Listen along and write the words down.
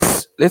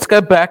Let's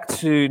go back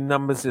to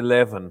Numbers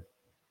 11.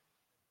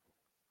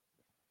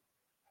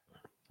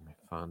 Let me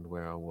find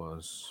where I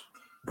was.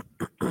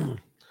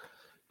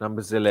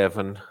 Numbers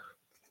 11.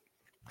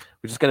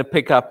 We're just going to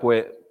pick up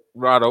where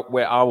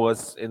I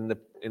was in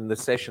the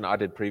session I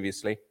did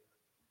previously.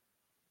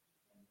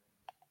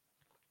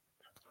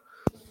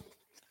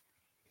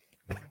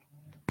 You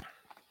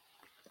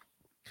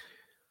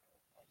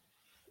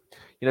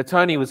know,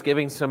 Tony was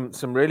giving some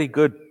really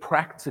good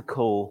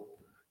practical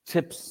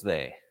tips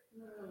there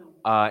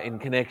in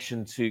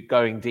connection to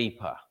going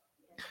deeper.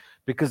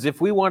 Because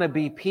if we want to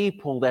be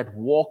people that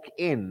walk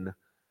in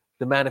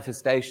the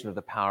manifestation of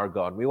the power of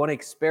God, we want to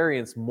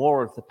experience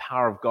more of the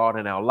power of God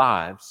in our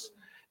lives,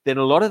 then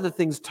a lot of the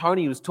things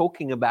Tony was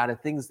talking about are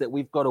things that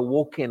we've got to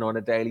walk in on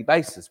a daily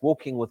basis,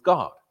 walking with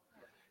God,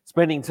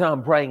 spending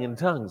time praying in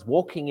tongues,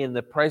 walking in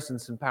the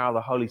presence and power of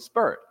the Holy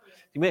Spirit.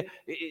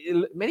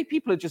 Many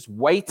people are just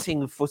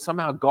waiting for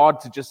somehow God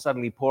to just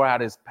suddenly pour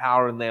out his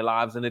power in their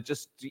lives, and it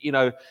just,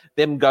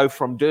 them go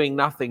from doing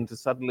nothing to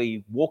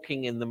suddenly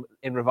walking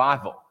in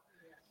revival.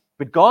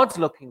 But God's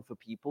looking for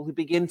people who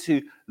begin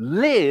to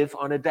live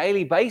on a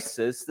daily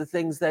basis the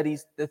things that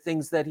he's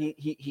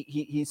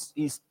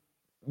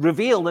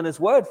revealed in his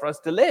word for us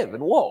to live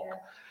and walk. Yeah.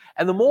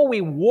 And the more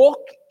we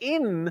walk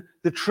in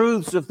the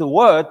truths of the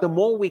word, the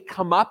more we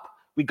come up,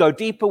 we go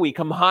deeper, we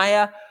come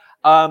higher,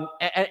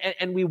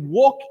 and we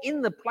walk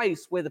in the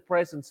place where the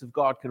presence of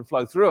God can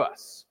flow through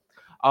us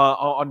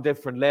on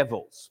different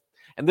levels.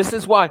 And this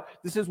is why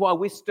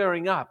we're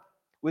stirring up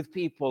with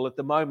people at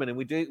the moment, and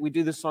we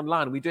do this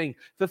online. We're doing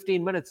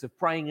 15 minutes of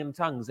praying in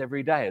tongues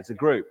every day as a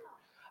group.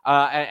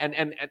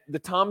 And the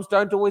times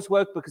don't always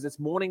work because it's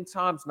morning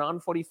times,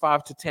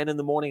 9:45 to 10 in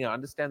the morning. I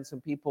understand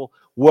some people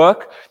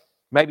work.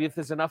 Maybe if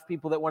there's enough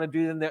people that want to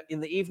do it in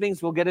the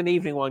evenings, we'll get an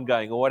evening one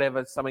going or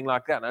whatever, something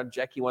like that. I know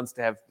Jackie wants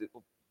to have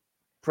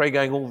pray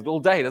going all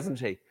day, doesn't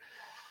she?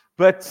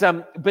 But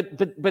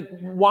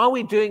while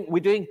we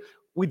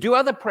do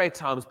other prayer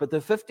times, but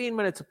the 15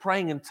 minutes of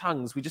praying in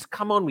tongues, we just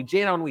come on, we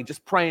jet on, we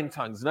just pray in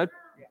tongues. No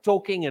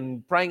talking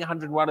and praying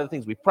 101 other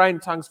things. We pray in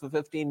tongues for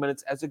 15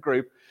 minutes as a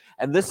group.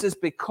 And this is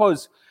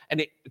because,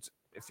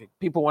 if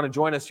people want to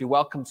join us, you're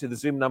welcome to. The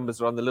Zoom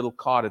numbers are on the little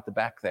card at the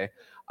back there.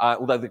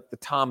 Although the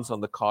times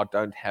on the card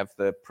don't have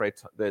the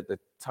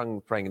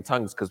tongue praying in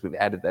tongues because we've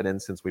added that in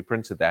since we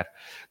printed that.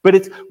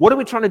 But what are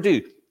we trying to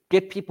do?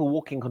 Get people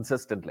walking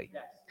consistently.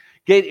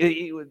 Get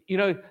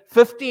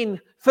 15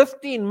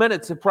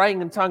 minutes of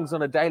praying in tongues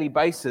on a daily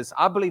basis,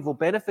 I believe will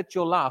benefit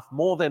your life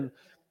more than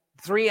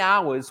 3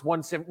 hours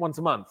once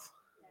a month.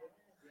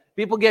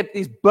 People get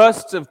these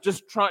bursts of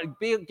just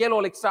get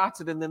all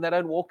excited and then they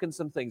don't walk in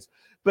some things.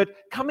 But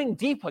coming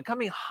deeper,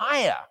 coming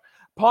higher,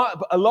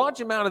 a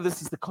large amount of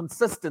this is the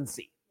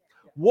consistency.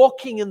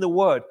 Walking in the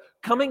Word,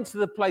 coming to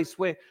the place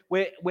where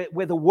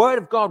the Word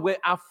of God, where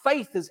our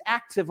faith is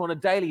active on a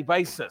daily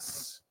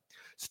basis.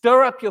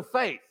 Stir up your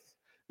faith.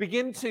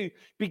 Begin to,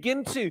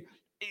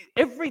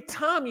 every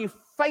time you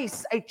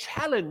face a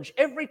challenge,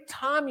 every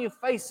time you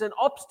face an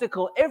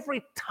obstacle,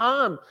 every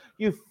time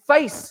you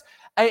face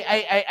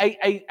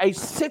a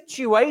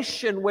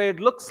situation where it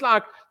looks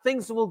like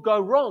things will go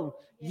wrong,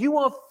 you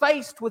are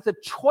faced with a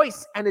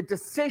choice and a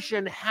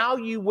decision how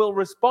you will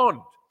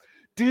respond.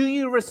 Do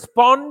you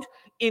respond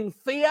in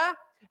fear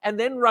and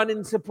then run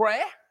into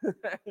prayer?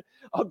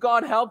 Oh,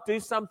 God, help, do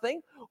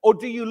something. Or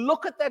do you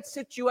look at that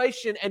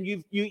situation and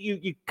you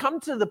come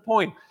to the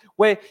point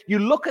where you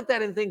look at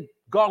that and think,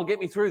 God will get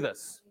me through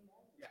this.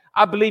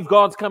 I believe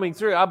God's coming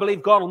through. I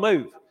believe God will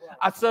move.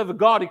 I serve a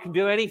God who can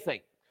do anything.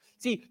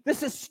 See,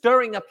 this is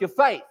stirring up your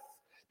faith.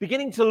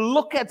 Beginning to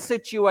look at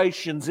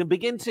situations and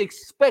begin to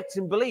expect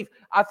and believe.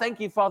 I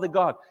thank you, Father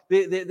God.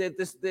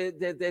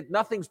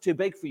 Nothing's too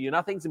big for you.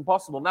 Nothing's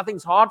impossible.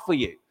 Nothing's hard for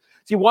you.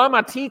 See, why am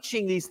I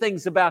teaching these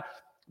things about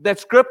that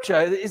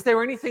scripture? Is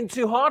there anything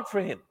too hard for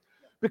him?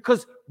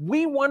 Because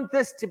we want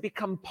this to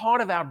become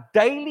part of our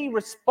daily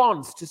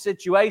response to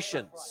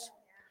situations.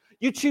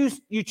 You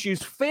choose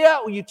fear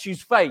or you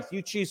choose faith.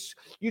 You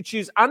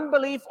choose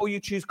unbelief or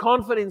you choose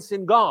confidence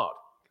in God.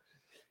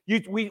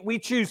 We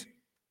choose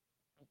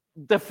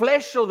the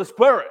flesh or the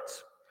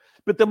spirit.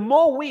 But the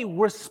more we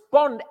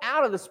respond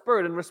out of the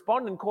spirit and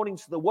respond according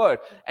to the word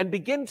and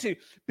begin to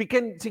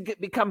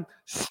become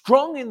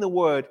strong in the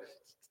word,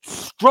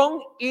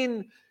 strong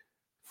in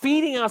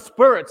feeding our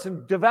spirits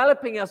and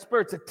developing our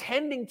spirits,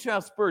 attending to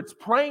our spirits,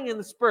 praying in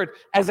the spirit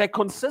as a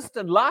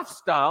consistent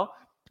lifestyle,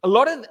 a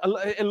lot of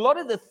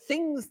the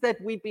things that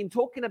we've been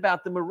talking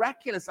about, the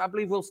miraculous, I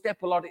believe we'll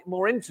step a lot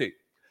more into.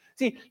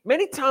 See,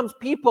 many times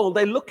people,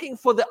 they're looking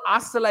for the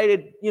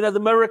isolated, the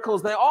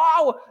miracles.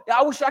 I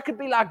wish I could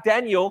be like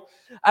Daniel,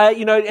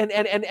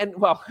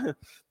 well,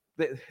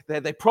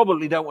 they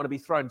probably don't want to be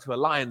thrown to a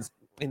lion's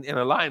in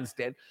a lion's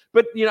den.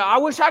 But, I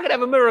wish I could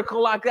have a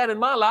miracle like that in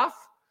my life.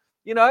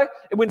 And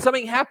when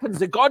something happens,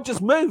 that God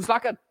just moves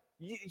like I'm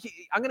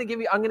going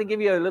to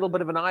give you a little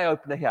bit of an eye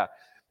opener here.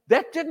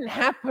 That didn't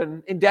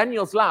happen in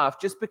Daniel's life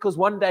just because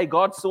one day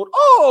God thought,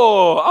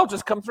 I'll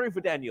just come through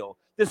for Daniel.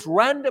 This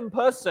random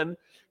person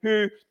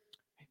who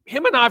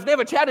him and I have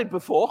never chatted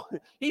before.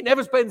 He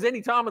never spends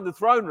any time in the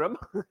throne room,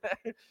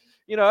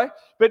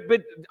 but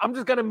I'm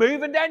just going to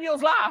move in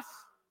Daniel's life.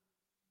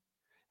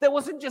 There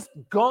wasn't just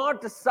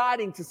God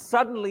deciding to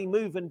suddenly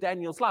move in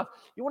Daniel's life.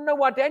 You want to know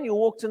why Daniel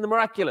walked in the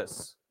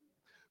miraculous?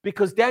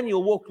 Because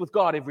Daniel walked with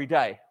God every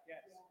day.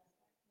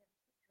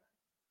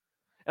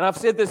 And I've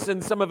said this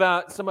in some of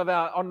our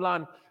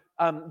online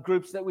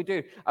groups that we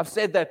do. I've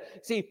said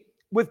that, see,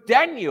 with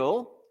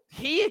Daniel,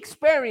 he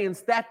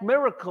experienced that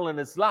miracle in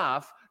his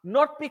life,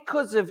 not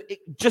because of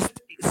just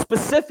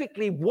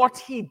specifically what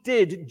he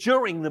did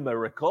during the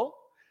miracle.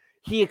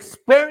 He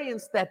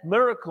experienced that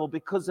miracle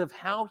because of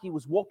how he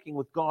was walking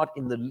with God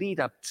in the lead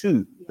up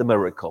to the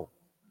miracle.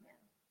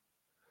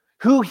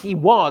 Who he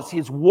was,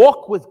 his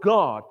walk with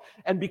God.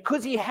 And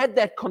because he had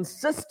that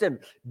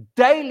consistent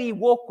daily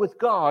walk with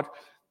God,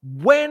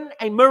 when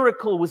a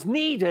miracle was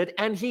needed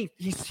and he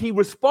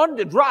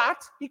responded right,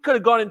 he could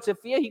have gone into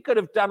fear, he could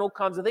have done all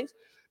kinds of things,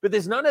 but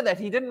there's none of that.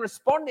 He didn't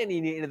respond to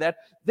any of that.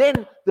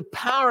 Then the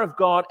power of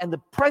God and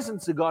the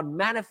presence of God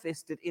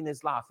manifested in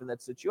his life in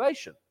that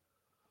situation.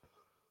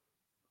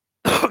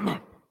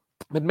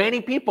 But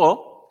many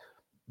people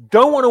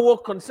don't want to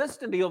walk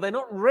consistently, or they're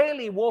not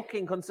really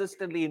walking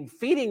consistently in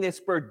feeding their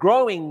spirit,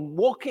 growing,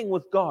 walking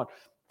with God,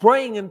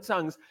 praying in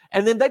tongues,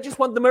 and then they just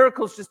want the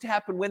miracles just to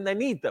happen when they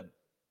need them. Do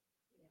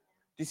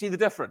you see the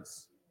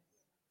difference?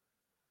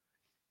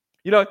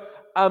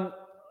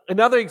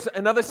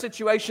 Another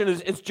situation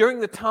is during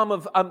the time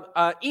of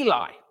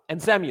Eli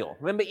and Samuel.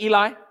 Remember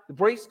Eli, the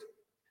priest?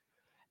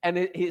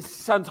 And his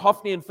sons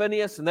Hophni and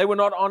Phinehas, and they were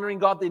not honoring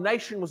God. The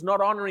nation was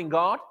not honoring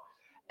God.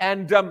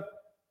 And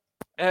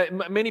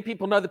many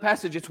people know the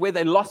passage. It's where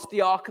they lost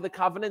the Ark of the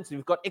Covenant. So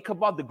you've got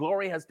Ichabod, the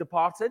glory has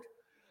departed.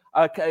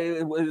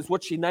 It was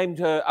what she named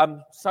her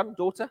son,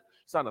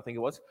 I think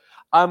it was.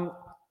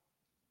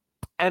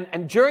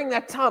 And during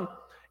that time,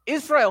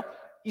 Israel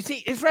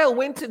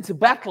went into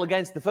battle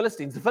against the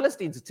Philistines. The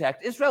Philistines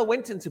attacked. Israel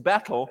went into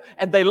battle,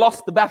 and they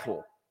lost the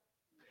battle.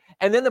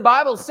 And then the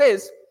Bible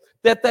says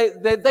that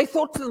they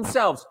thought to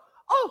themselves,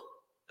 oh,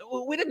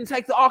 we didn't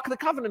take the Ark of the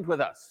Covenant with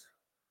us.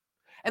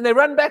 And they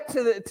run back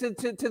to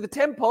the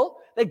temple.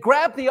 They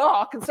grab the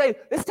ark and say,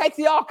 let's take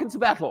the ark into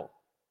battle.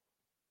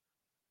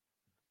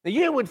 Now,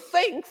 you would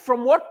think,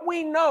 from what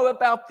we know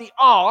about the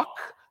ark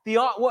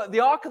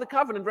of the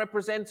covenant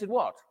represented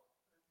what?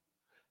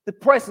 The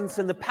presence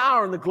and the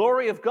power and the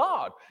glory of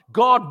God.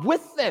 God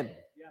with them.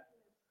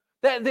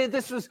 That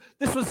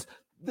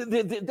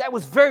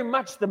was very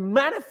much the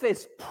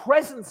manifest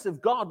presence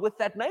of God with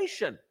that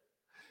nation.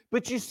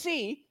 But you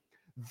see,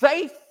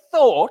 they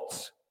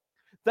thought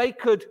they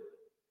could,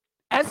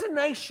 as a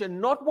nation,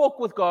 not walk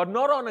with God,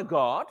 not honor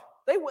God.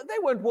 They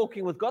weren't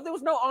walking with God. There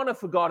was no honor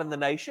for God in the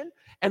nation.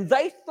 And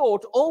they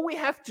thought all we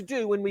have to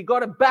do when we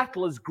got a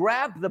battle is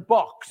grab the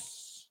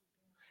box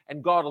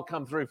and God will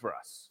come through for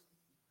us.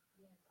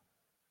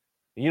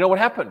 And you know what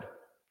happened?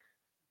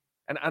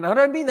 And I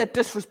don't mean that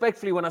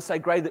disrespectfully when I say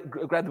grab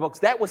the box.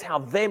 That was how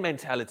their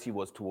mentality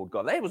was toward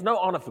God. There was no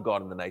honor for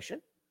God in the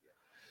nation.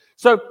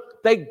 So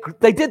they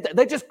did that.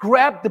 They just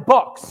grabbed the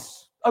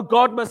box. Oh,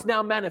 God must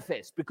now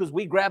manifest because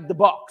we grabbed the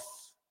box.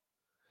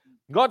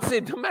 God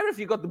said, no matter if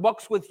you got the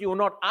box with you or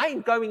not, I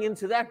ain't going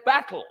into that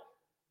battle.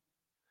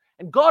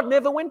 And God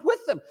never went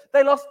with them.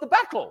 They lost the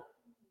battle.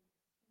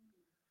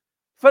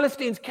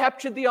 Philistines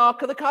captured the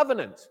Ark of the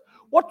Covenant.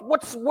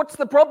 What's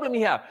the problem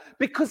here?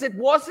 Because it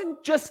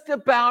wasn't just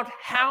about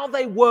how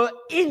they were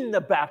in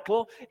the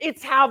battle,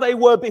 it's how they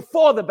were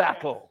before the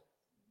battle.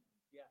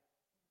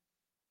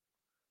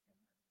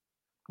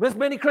 Because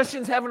many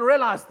Christians haven't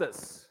realized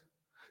this.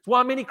 It's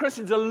why many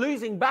Christians are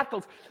losing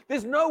battles.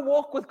 There's no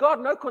walk with God,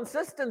 no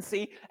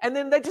consistency, and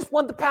then they just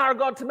want the power of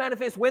God to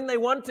manifest when they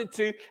want it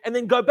to, and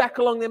then go back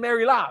along their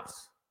merry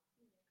lives.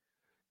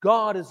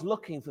 God is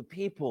looking for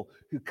people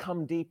who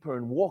come deeper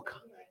and walk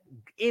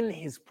in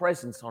His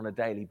presence on a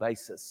daily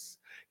basis.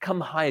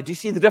 Come higher. Do you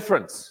see the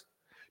difference?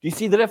 Do you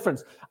see the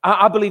difference?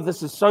 I believe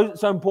this is so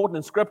important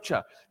in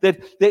Scripture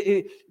that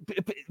a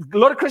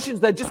lot of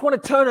Christians, they just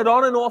want to turn it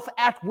on and off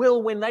at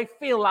will when they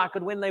feel like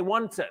it, when they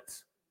want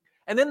it.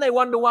 And then they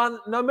wonder why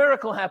no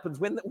miracle happens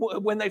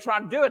when they try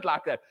to do it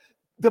like that.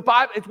 The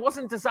Bible, it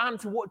wasn't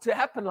designed to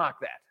happen like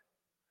that.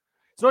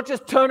 It's not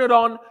just turn it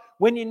on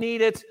when you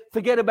need it,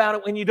 forget about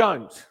it when you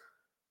don't.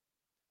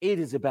 It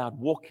is about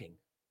walking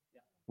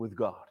with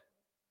God.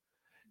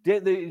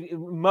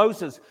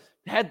 Moses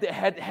had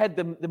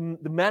the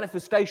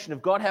manifestation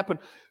of God happen,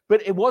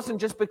 but it wasn't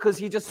just because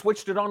he just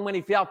switched it on when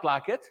he felt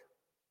like it.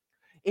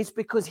 It's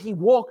because he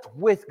walked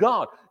with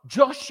God.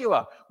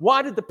 Joshua,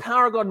 why did the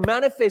power of God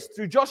manifest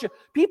through Joshua?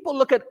 People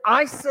look at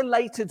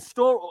isolated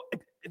stories.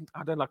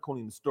 I don't like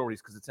calling them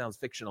stories because it sounds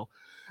fictional.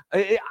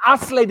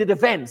 Isolated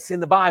events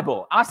in the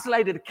Bible,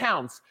 isolated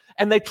accounts,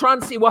 and they try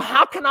and see, well,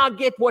 how can I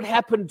get what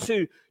happened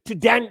to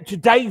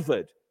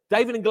David?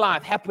 David and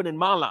Goliath happened in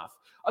my life.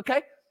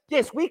 Okay,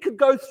 yes, we could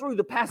go through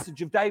the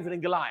passage of David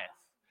and Goliath,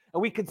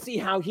 and we could see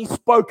how he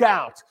spoke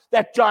out,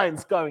 that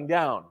giant's going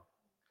down.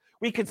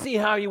 We could see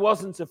how he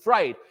wasn't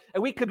afraid.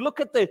 And we could look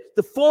at the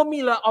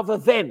formula of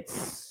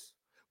events.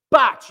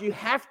 But you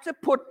have to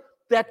put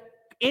that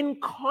in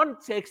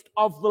context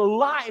of the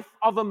life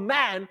of a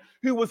man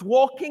who was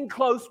walking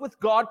close with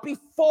God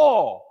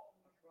before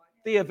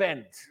the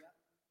event.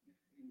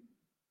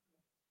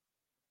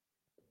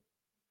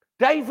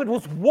 David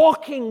was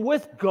walking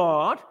with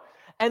God,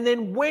 and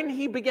then when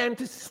he began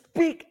to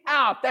speak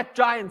out, that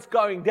giant's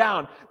going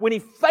down. When he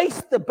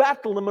faced the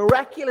battle, the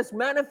miraculous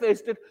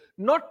manifested,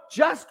 not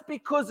just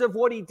because of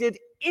what he did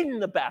in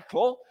the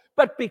battle,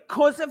 but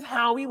because of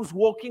how he was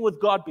walking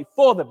with God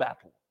before the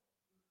battle.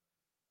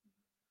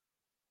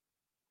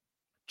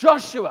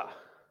 Joshua.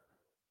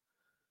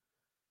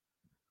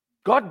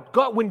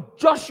 When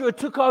Joshua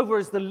took over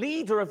as the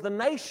leader of the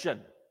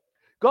nation,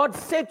 God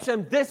said to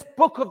him, this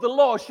book of the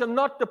law shall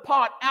not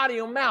depart out of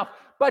your mouth,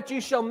 but you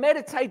shall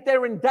meditate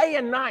therein day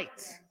and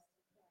night.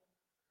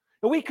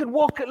 And we could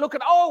look at,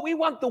 we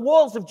want the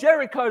walls of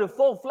Jericho to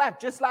fall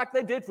flat, just like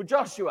they did for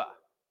Joshua.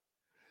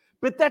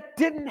 But that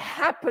didn't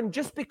happen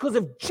just because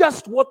of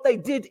just what they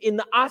did in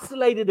the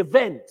isolated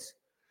event.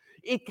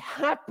 It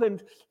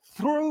happened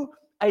through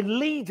a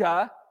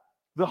leader.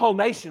 The whole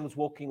nation was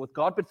walking with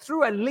God, but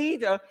through a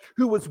leader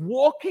who was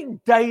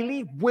walking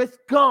daily with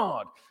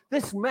God.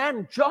 This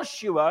man,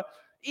 Joshua,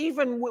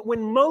 even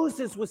when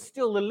Moses was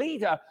still the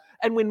leader,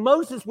 and when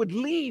Moses would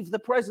leave the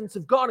presence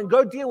of God and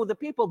go deal with the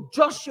people,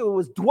 Joshua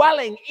was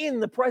dwelling in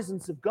the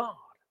presence of God.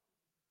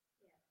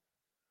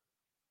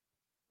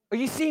 Are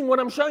you seeing what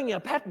I'm showing you? A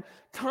pattern.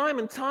 Time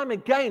and time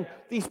again,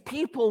 these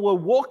people were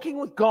walking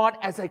with God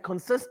as a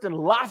consistent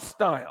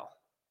lifestyle.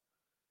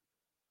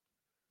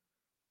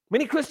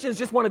 Many Christians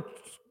just want to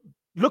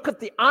look at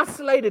the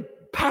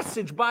isolated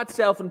passage by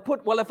itself and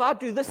put, well, if I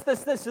do this, this,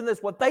 this, and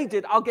this, what they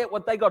did, I'll get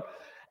what they got.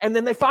 And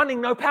then they're finding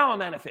no power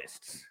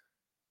manifests.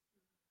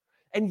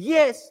 And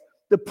yes,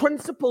 the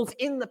principles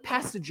in the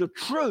passage are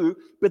true,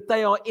 but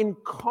they are in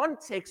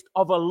context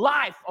of a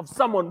life of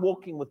someone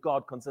walking with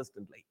God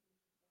consistently.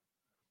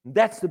 And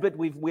that's the bit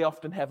we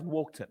often haven't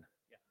walked in.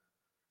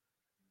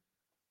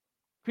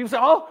 People say,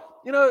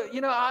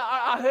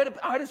 I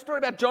heard a story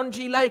about John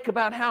G. Lake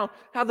about how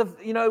how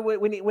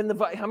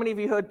many of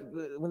you heard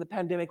when the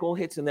pandemic all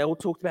hits and they all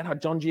talked about how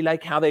John G.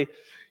 Lake, how they,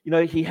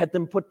 he had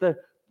them put the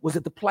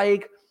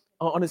plague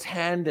on his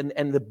hand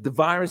and the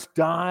virus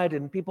died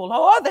and people,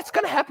 that's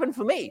going to happen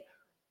for me.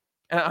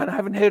 And I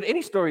haven't heard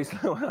any stories.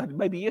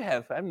 Maybe you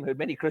have. I haven't heard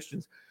many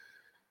Christians.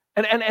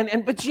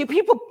 But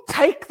people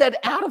take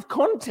that out of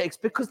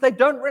context because they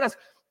don't realize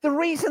the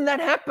reason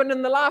that happened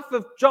in the life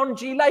of John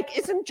G. Lake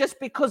isn't just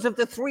because of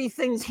the 3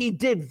 things he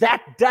did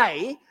that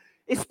day.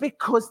 It's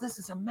because this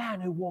is a man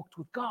who walked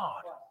with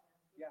God.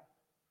 Yeah.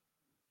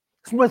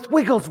 Smith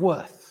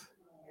Wigglesworth.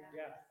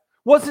 Yeah.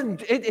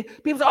 Wasn't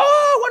it? People say,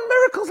 what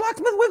miracles like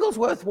Smith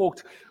Wigglesworth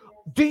walked.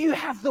 Do you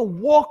have the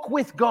walk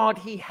with God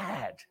he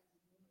had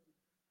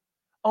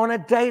on a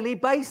daily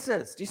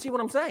basis? Do you see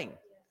what I'm saying?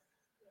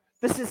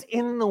 This is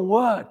in the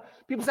Word.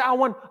 People say, I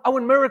want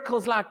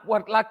miracles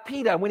like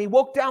Peter when he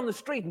walked down the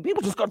street and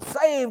people just got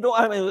saved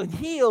or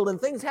healed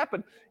and things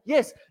happened.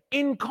 Yes,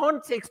 in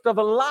context of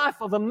a life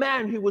of a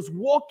man who was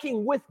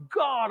walking with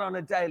God on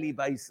a daily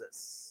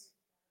basis.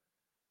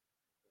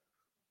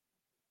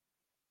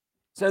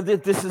 So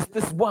this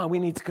is why we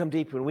need to come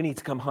deeper and we need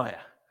to come higher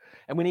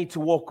and we need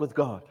to walk with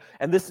God.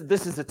 And this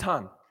is a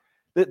time.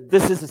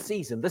 This is a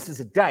season. This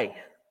is a day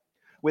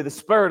where the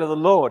Spirit of the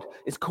Lord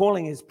is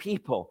calling his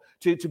people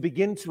to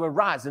begin to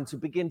arise and to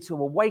begin to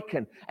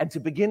awaken and to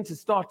begin to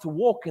start to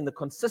walk in the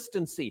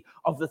consistency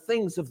of the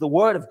things of the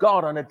Word of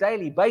God on a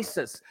daily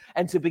basis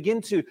and to begin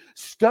to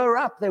stir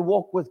up their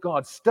walk with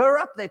God, stir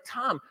up their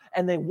time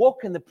and their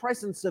walk in the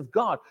presence of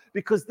God,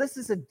 because this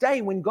is a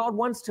day when God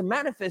wants to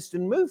manifest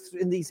and move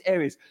in these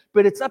areas.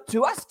 But it's up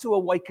to us to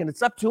awaken.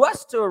 It's up to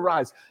us to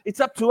arise.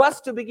 It's up to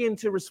us to begin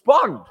to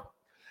respond.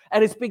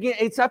 And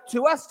it's up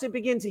to us to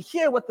begin to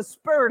hear what the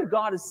Spirit of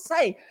God is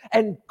saying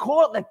and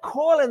call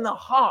in the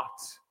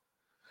heart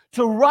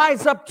to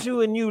rise up to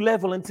a new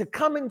level and to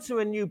come into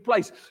a new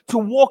place, to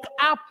walk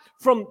up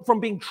from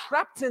being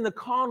trapped in the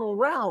carnal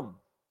realm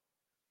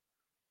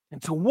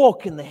and to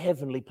walk in the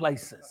heavenly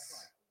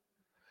places.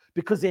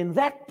 Because in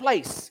that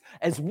place,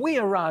 as we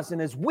arise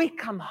and as we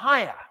come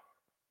higher,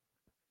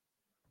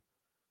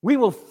 we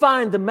will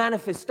find the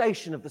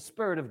manifestation of the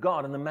Spirit of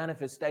God and the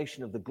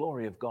manifestation of the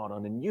glory of God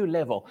on a new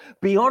level,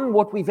 beyond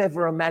what we've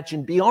ever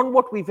imagined, beyond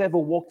what we've ever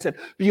walked in,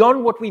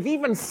 beyond what we've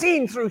even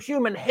seen through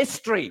human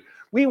history.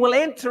 We will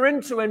enter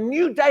into a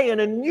new day and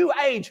a new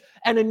age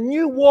and a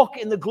new walk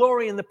in the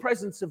glory and the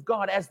presence of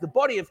God as the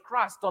body of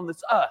Christ on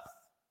this earth.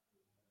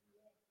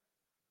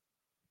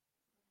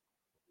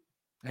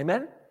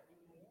 Amen?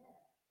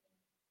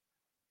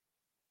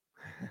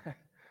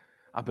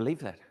 I believe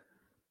that.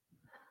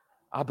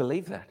 I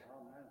believe that.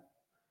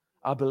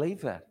 I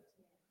believe that.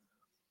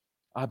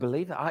 I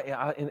believe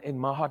that. In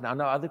my heart, and I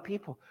know other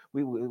people.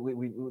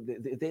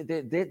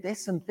 There's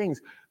some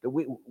things that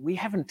we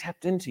haven't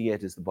tapped into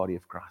yet as the body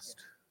of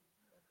Christ.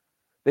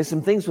 There's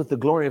some things with the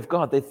glory of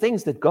God. There are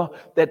things that God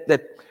that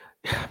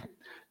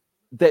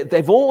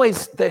it's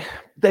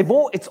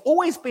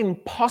always been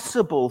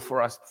possible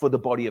for us, for the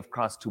body of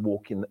Christ, to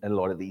walk in a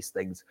lot of these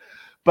things,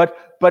 but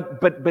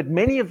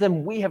many of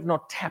them we have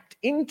not tapped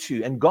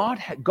into, and God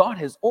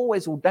has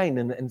always ordained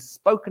and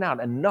spoken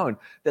out and known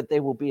that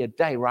there will be a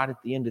day right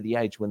at the end of the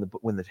age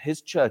when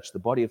His church, the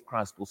body of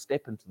Christ, will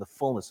step into the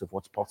fullness of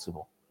what's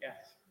possible.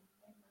 Yes.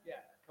 Yeah.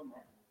 Come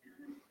on.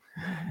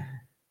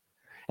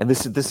 And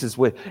this is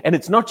where, and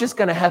it's not just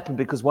going to happen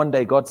because one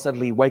day God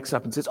suddenly wakes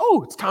up and says,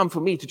 "Oh, it's time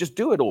for me to just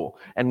do it all,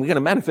 and we're going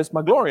to manifest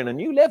my glory on a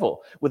new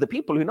level with the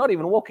people who are not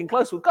even walking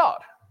close with God."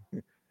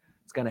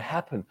 It's going to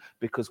happen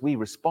because we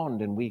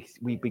respond and we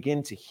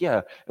begin to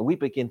hear, and we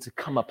begin to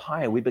come up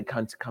higher, we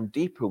begin to come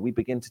deeper, we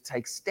begin to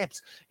take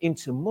steps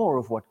into more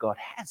of what God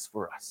has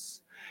for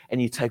us.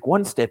 And you take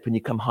one step and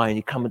you come higher, and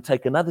you come and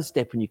take another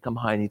step and you come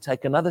higher, and you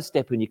take another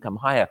step and you come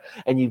higher,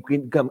 and you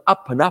come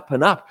up and up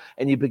and up,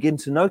 and you begin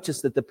to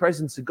notice that the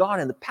presence of God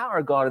and the power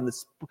of God and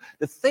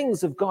the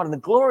things of God and the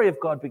glory of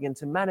God begin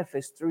to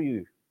manifest through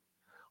you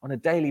on a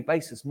daily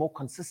basis more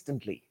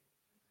consistently.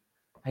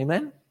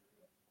 Amen?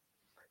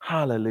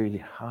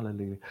 Hallelujah,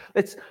 hallelujah.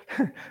 Let's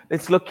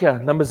look here,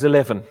 Numbers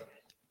 11.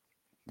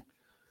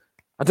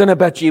 I don't know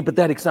about you, but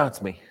that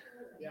excites me.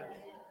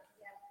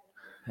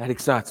 That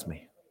excites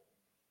me.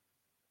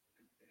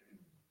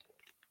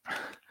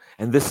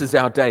 And this is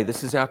our day.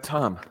 This is our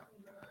time.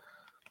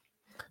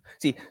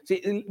 See,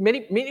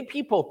 many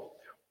people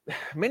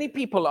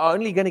are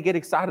only going to get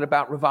excited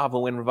about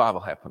revival when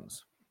revival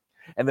happens.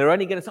 And they're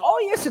only going to say, "Oh,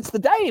 yes, it's the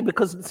day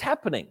because it's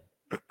happening."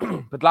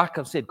 But like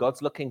I've said,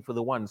 God's looking for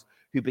the ones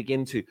who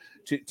begin to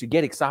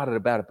get excited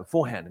about it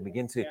beforehand and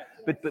begin to,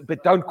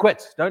 but don't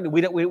quit. We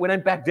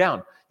don't back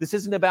down. This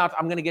isn't about,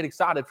 I'm going to get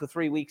excited for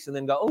 3 weeks and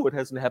then go, "Oh, it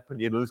hasn't happened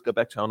yet. Let's go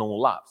back to our normal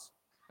lives."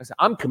 I say,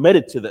 I'm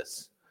committed to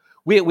this.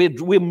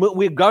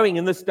 We're going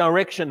in this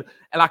direction.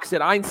 And like I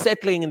said, I ain't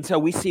settling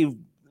until we see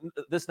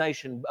this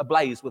nation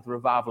ablaze with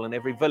revival in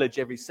every village,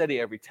 every city,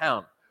 every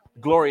town. The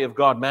glory of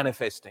God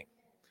manifesting.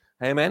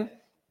 Amen.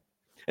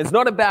 It's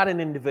not about an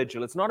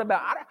individual. It's not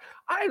about,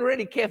 I don't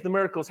really care if the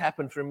miracles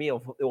happen through me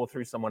or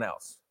through someone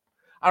else.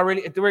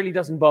 It really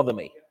doesn't bother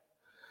me.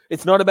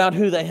 It's not about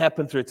who they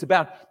happen through. It's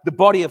about the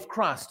body of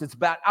Christ. It's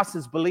about us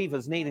as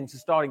believers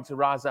starting to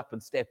rise up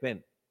and step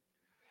in.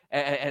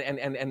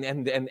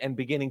 And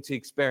beginning to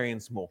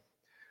experience more.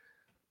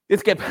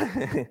 Let's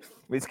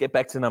get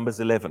back to Numbers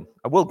 11.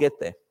 I will get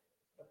there.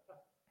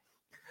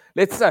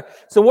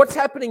 So what's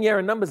happening here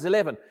in Numbers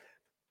 11?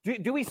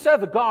 Do we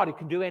serve a God who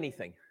can do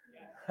anything?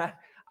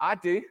 I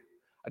do.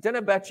 I don't know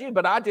about you,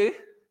 but I do.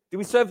 Do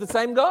we serve the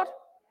same God?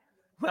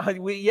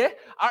 Yeah.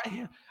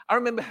 I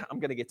remember. I'm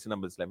going to get to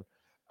Numbers 11.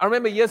 I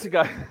remember years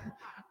ago.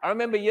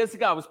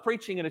 I was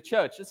preaching in a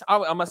church. I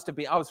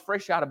was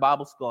fresh out of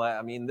Bible school.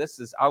 I mean,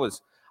 I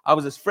was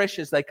as fresh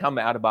as they come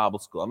out of Bible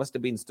school. I must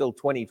have been still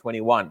 20,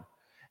 21.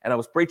 And I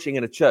was preaching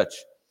in a church.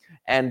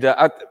 And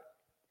I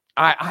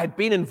had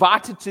been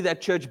invited to that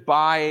church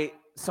by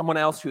someone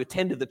else who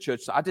attended the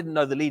church. So I didn't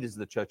know the leaders of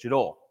the church at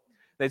all.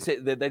 They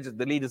said,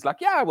 the leader's like,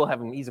 "Yeah, we'll have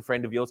him. He's a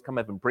friend of yours. Come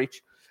have him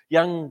preach."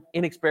 Young,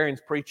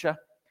 inexperienced preacher.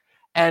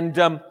 And,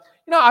 I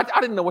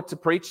didn't know what to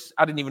preach.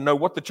 I didn't even know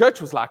what the church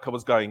was like I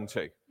was going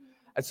to.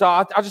 And so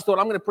I just thought,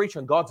 I'm going to preach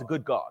on God's a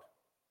good God.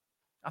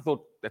 I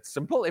thought, that's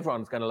simple.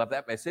 Everyone's going to love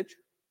that message.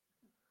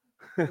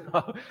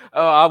 I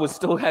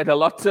had a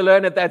lot to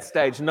learn at that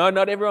stage. No,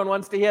 not everyone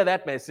wants to hear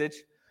that message.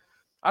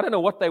 I don't know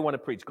what they want to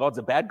preach. God's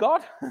a bad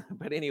God?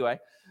 But anyway.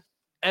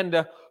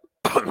 And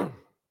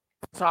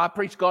so I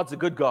preached God's a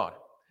good God.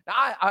 Now,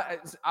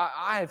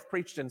 I have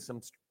preached in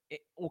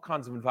all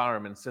kinds of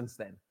environments since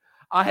then.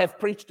 I have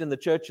preached in the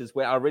churches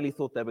where I really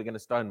thought they were going to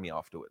stone me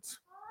afterwards.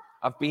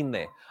 I've been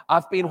there.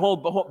 I've been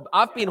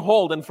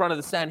hauled in front of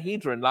the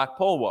Sanhedrin like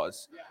Paul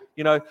was.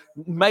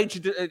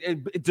 Major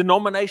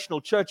denominational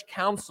church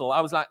council.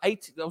 I was like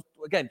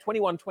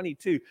 21,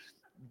 22.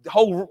 The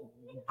whole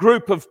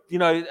group of,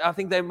 I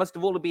think they must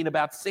have all been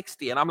about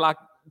 60. And I'm like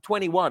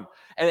 21.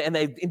 And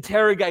they're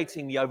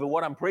interrogating me over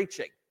what I'm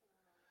preaching.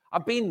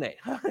 I've been there,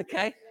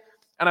 okay?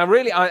 And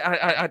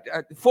I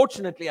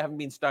fortunately, I haven't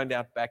been stoned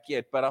out back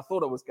yet, but I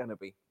thought it was going to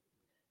be.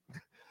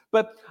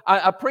 But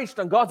I preached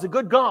on God's a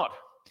good God.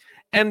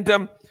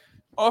 And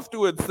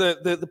afterwards,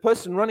 the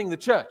person running the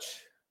church,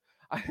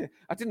 I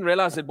didn't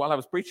realize it while I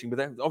was preaching, but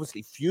they were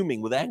obviously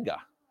fuming with anger.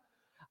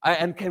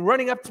 And came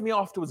running up to me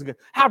afterwards and go,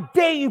 "How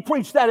dare you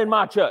preach that in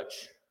my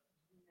church?"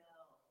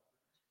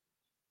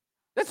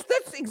 That's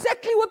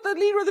exactly what the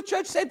leader of the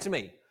church said to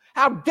me.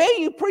 "How dare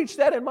you preach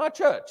that in my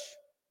church?"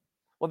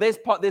 Well,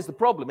 there's the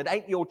problem. It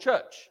ain't your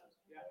church.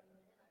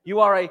 You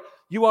are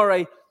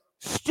a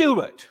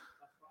steward,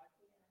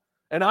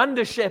 an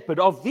under shepherd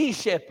of the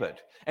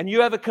shepherd, and you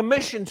have a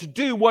commission to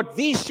do what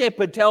the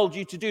shepherd tells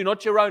you to do,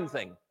 not your own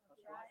thing.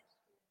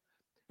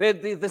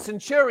 The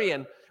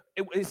centurion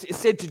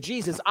said to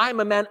Jesus, "I'm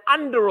a man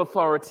under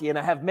authority, and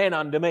I have men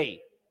under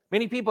me."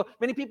 Many people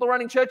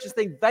running churches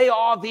think they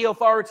are the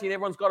authority and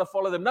everyone's got to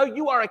follow them. No,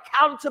 you are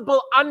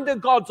accountable under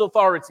God's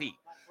authority.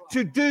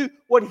 To do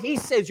what he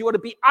says, you ought to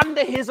be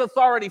under his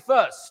authority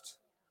first.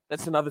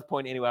 That's another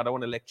point anyway. I don't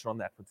want to lecture on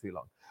that for too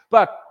long.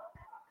 But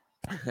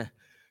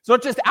it's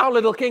not just our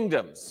little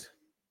kingdoms.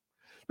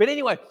 But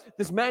anyway,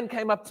 this man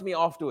came up to me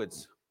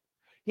afterwards.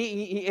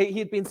 He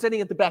had been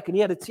sitting at the back and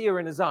he had a tear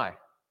in his eye.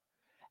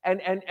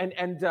 And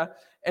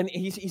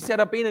he said,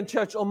 I've been in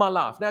church all my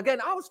life. Now, again,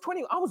 I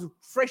was a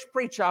fresh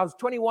preacher. I was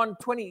 21,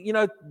 20,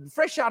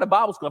 fresh out of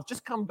Bible school. I've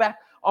just come back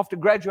after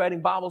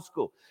graduating Bible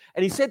school.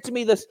 And he said to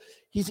me this,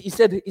 he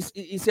said,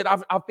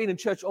 I've been in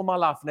church all my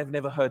life and I've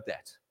never heard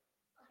that.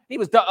 He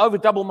was over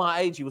double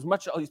my age.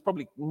 He's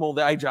probably more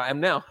the age I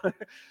am now,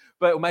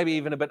 but maybe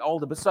even a bit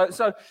older. But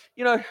so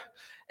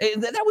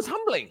that was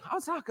humbling. I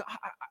was like,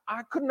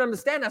 I couldn't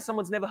understand how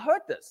someone's never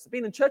heard this. They've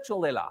been in church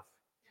all their life.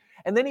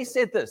 And then he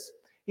said this.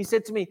 He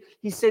said to me,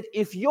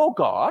 if your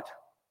God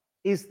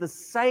is the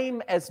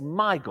same as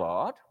my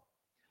God,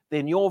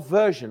 then your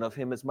version of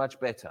him is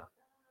much better.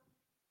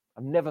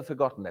 I've never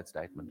forgotten that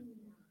statement.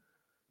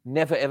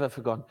 Never, ever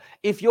forgotten.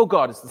 If your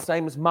God is the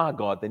same as my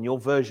God, then your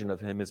version of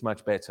him is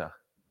much better.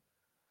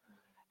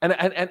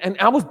 And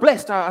I was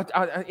blessed, and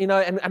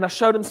I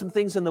showed him some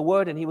things in the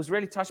Word, and he was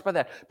really touched by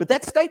that. But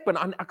that statement,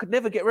 I could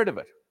never get rid of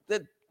it.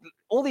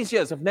 All these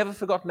years, I've never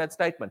forgotten that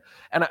statement.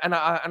 And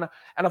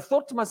I've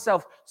thought to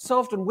myself, so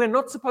often, we're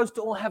not supposed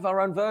to all have our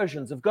own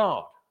versions of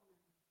God.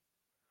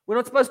 We're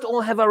not supposed to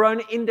all have our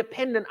own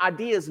independent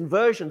ideas and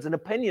versions and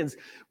opinions.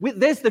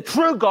 There's the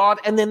true God,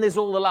 and then there's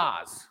all the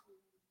lies.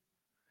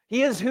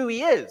 He is who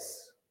he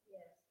is.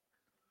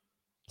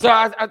 So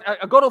I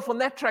got off on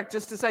that track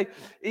just to say,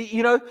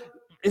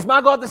 is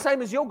my God the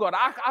same as your God?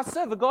 I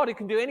serve a God who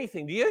can do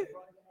anything. Do you?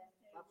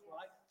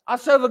 I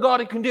serve a God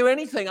who can do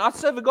anything. I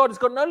serve a God who's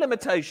got no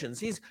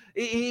limitations. You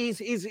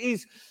can't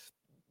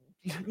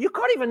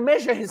even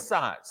measure his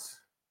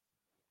size.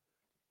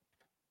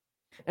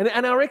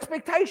 And our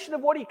expectation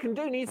of what he can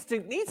do needs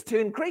to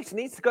increase,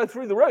 needs to go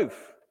through the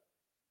roof.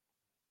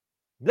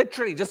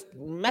 Literally, just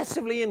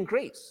massively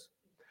increase.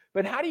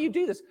 But how do you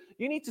do this?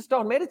 You need to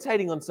start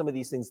meditating on some of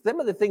these things.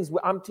 Some of the things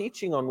I'm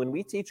teaching on, when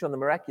we teach on the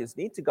miraculous,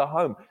 you need to go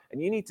home and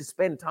you need to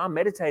spend time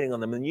meditating on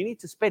them, and you need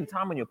to spend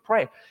time on your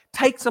prayer.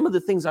 Take some of the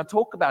things I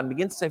talk about and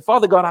begin to say,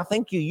 Father God, I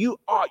thank you.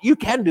 You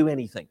can do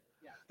anything.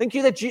 Thank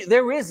you that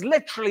there is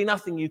literally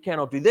nothing you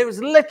cannot do. There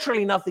is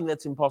literally nothing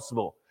that's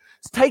impossible.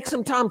 Take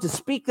some time to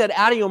speak that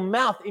out of your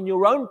mouth in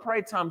your own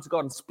prayer time to God,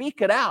 and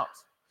speak it out.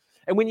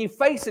 And when you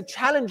face a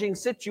challenging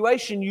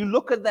situation, you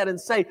look at that and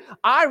say,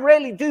 I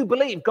really do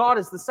believe God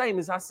is the same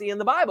as I see in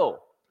the Bible.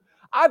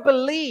 I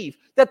believe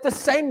that the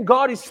same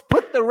God who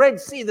split the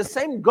Red Sea, the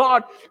same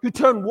God who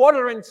turned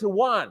water into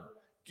wine,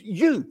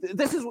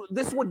 this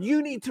is what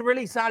you need to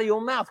release out of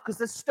your mouth, because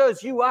this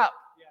stirs you up.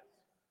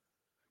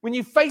 When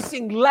you're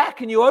facing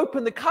lack and you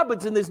open the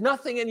cupboards and there's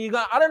nothing and you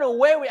go, I don't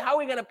know how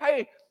we're going to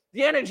pay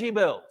the energy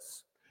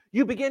bills.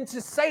 You begin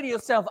to say to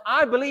yourself,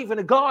 I believe in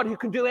a God who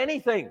can do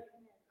anything.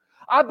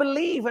 I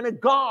believe in a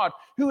God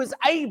who is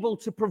able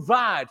to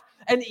provide.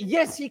 And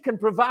yes, he can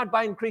provide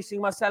by increasing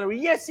my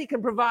salary. Yes, he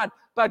can provide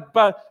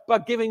by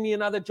giving me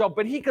another job.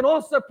 But he can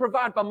also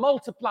provide by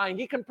multiplying.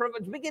 He can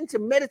begin to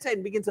meditate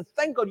and begin to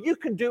thank God. You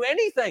can do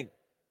anything.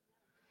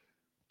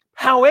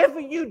 However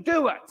you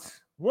do it,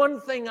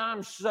 one thing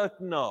I'm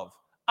certain of,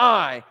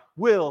 I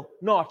will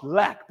not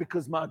lack,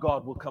 because my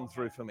God will come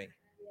through for me.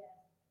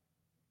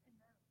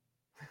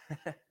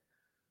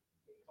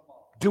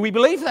 Do we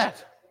believe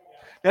that?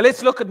 Now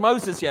let's look at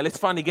Moses here. Let's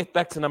finally get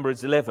back to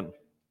Numbers 11.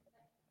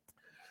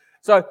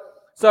 So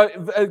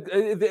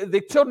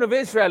the children of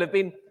Israel have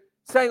been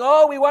saying,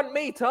 oh, we want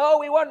meat. Oh,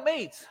 we want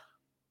meat.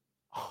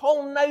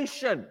 Whole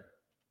nation.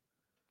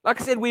 Like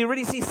I said, we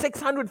already see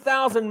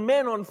 600,000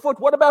 men on foot.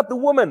 What about the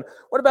women?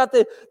 What about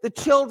the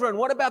children?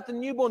 What about the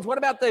newborns? What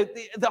about the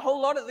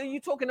whole lot of,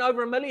 you're talking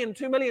over 1 million,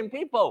 2 million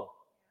people.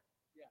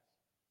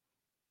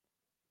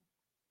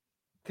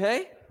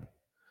 Okay?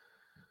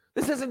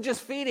 This isn't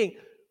just feeding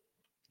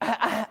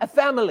a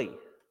family.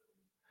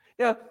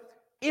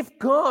 If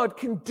God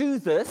can do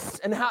this,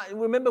 and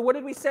remember, what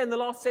did we say in the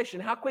last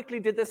session? How quickly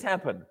did this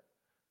happen?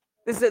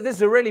 This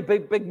is a really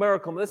big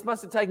miracle. This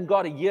must have taken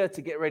God a year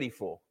to get ready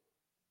for.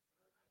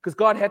 Because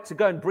God had to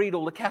go and breed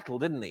all the cattle,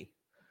 didn't he?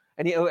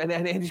 And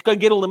he's going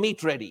to get all the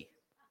meat ready.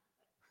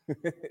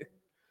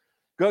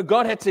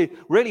 God had to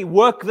really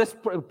work this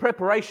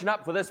preparation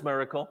up for this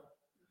miracle.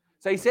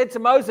 So he said to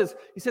Moses,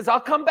 he says,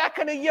 I'll come back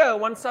in a year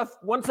once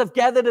I've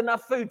gathered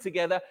enough food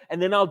together, and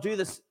then I'll do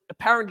this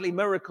apparently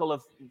miracle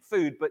of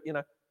food. But,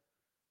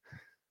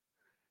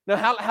 Now,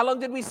 how long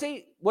did we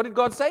see? What did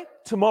God say?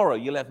 Tomorrow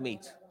you'll have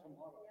meat.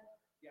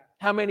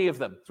 How many of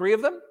them? 3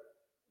 of them?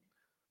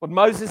 What,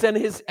 Moses and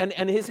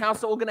his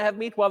house are all going to have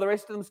meat while the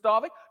rest of them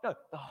starving? No,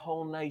 the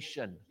whole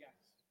nation.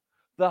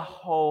 The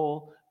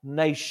whole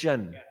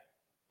nation.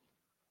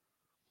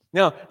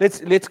 Now,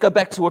 let's go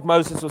back to what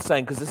Moses was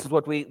saying, because this is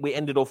what we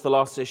ended off the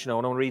last session. I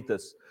want to read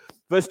this.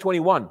 Verse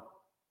 21.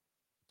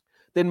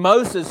 Then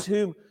Moses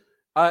said,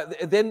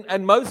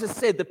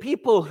 the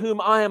people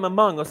whom I am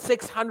among are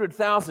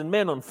 600,000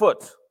 men on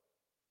foot.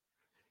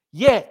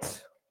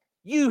 Yet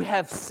you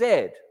have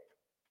said,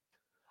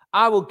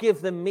 I will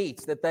give them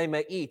meat that they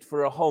may eat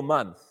for a whole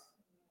month.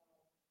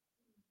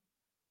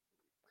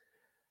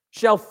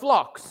 Shall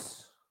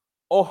flocks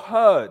or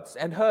herds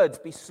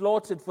be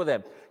slaughtered for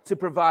them to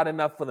provide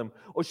enough for them?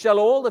 Or shall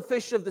all the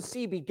fish of the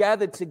sea be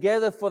gathered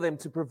together for them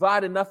to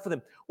provide enough for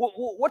them?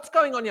 What's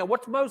going on here?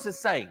 What's Moses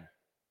saying?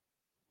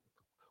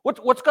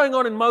 What's going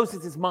on in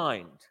Moses'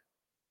 mind?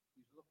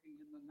 He's looking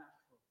in the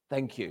natural.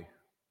 Thank you.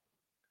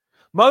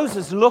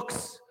 Moses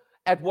looks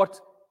at what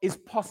is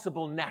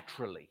possible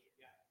naturally.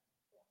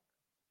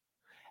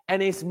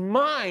 And his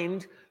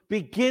mind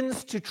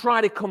begins to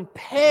try to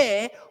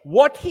compare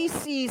what he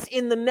sees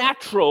in the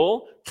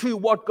natural to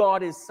what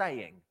God is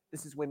saying.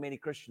 This is where many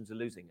Christians are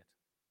losing it.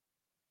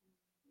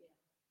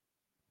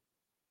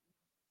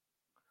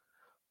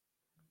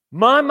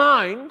 My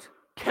mind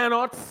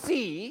cannot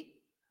see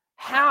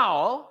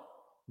how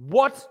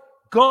what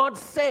God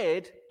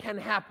said can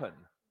happen.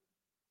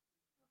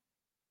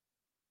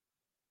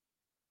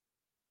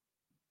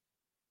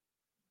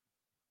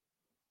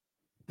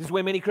 This is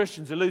where many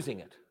Christians are losing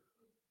it.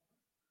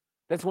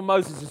 That's what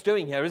Moses is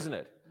doing here, isn't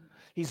it?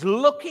 He's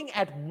looking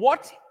at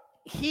what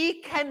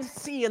he can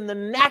see in the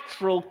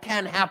natural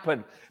can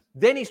happen.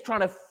 Then he's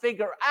trying to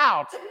figure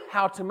out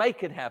how to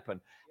make it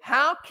happen.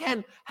 How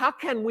can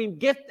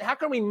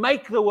we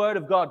make the word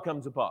of God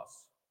come to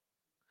pass?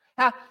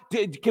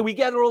 Can we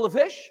gather all the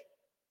fish?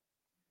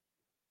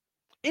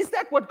 Is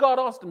that what God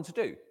asked him to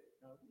do?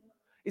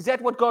 Is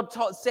that what God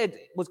said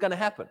was going to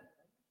happen?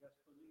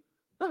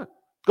 No.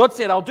 God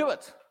said, I'll do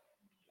it.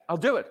 I'll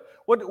do it.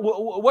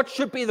 What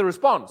should be the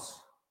response?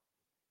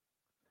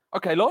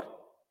 Okay, Lord.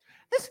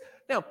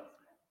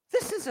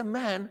 This is a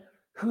man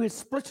who has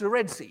split a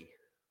Red Sea.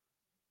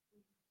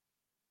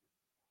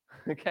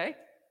 Okay?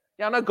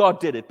 Yeah, I know God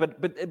did it,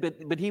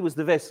 but he was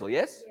the vessel,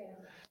 yes? Yeah.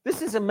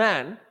 This is a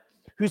man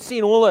who's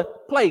seen all the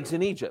plagues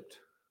in Egypt.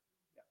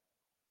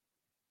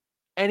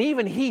 And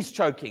even he's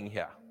choking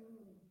here.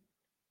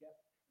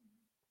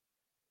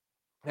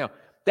 Now,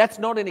 that's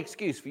not an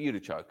excuse for you to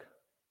choke.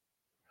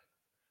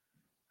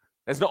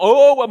 It's not,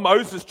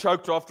 Moses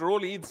choked after all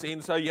he'd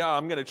seen, so yeah,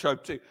 I'm going to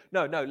choke too.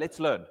 No, let's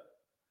learn.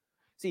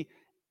 See,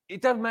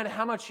 it doesn't matter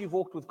how much you've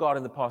walked with God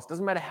in the past. It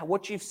doesn't matter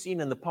what you've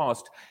seen in the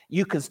past.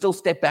 You can still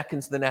step back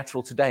into the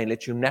natural today and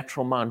let your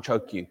natural mind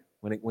choke you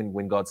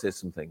when God says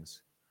some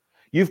things.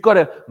 You've got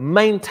to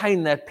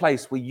maintain that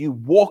place where you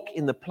walk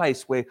in the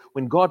place where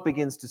when God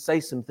begins to say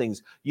some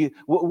things,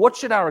 what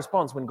should our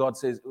response when God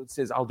says,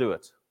 I'll do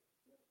it?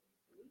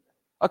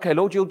 Okay,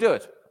 Lord, you'll do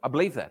it. I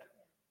believe that.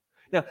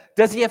 Now,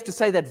 does he have to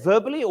say that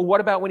verbally, or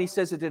what about when he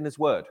says it in his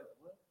word?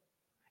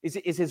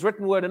 Is his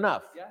written word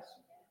enough? Yes.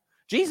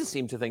 Jesus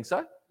seemed to think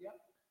so. Yeah.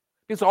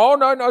 He said, oh,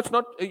 no, it's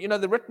not,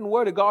 the written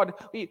word of God.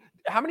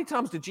 How many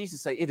times did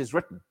Jesus say, it is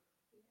written?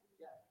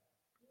 Yeah.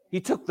 He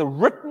took the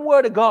written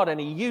word of God and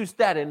he used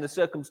that in the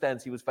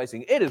circumstance he was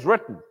facing. It is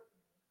written.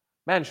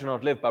 Man shall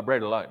not live by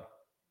bread alone.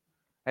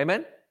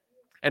 Amen?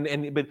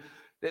 But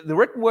the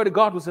written word of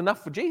God was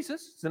enough for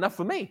Jesus. It's enough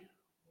for me.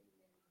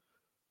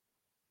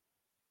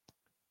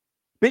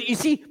 But you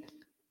see,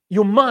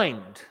 your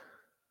mind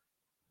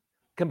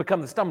can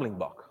become the stumbling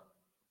block.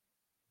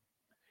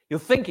 You're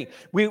thinking.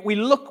 We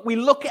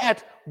look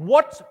at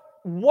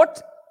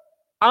what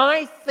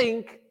I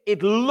think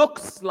it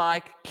looks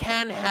like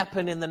can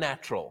happen in the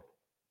natural.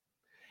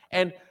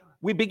 And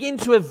we begin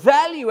to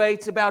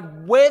evaluate about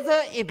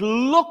whether it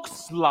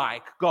looks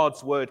like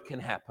God's word can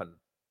happen.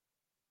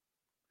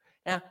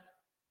 Now,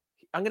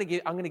 I'm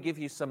going to give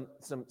you some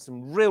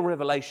real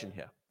revelation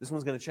here. This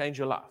one's going to change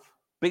your life.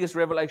 Biggest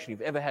revelation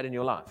you've ever had in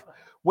your life.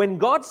 When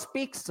God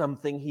speaks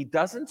something, he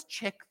doesn't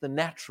check the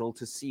natural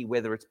to see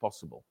whether it's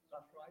possible.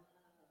 That's right.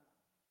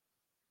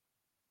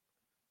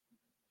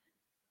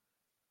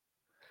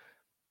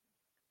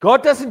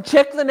 God doesn't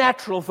check the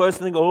natural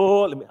first and think,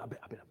 I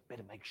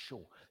better make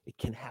sure it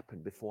can happen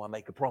before I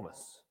make a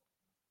promise.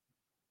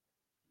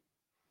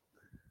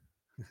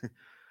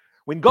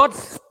 When God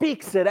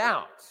speaks it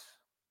out,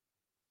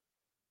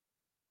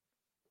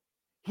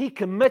 he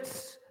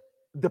commits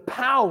the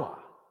power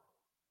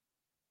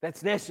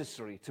that's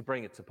necessary to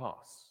bring it to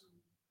pass,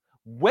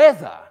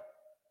 whether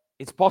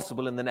it's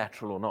possible in the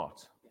natural or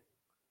not.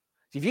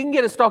 If you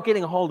can start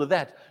getting a hold of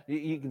that,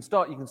 you can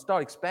start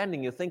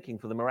expanding your thinking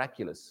for the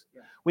miraculous.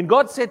 Yeah. When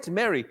God said to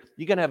Mary,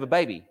 "You're going to have a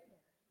baby,"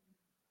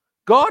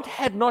 God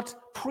had not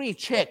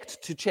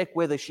pre-checked to check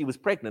whether she was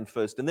pregnant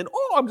first, and then,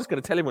 I'm just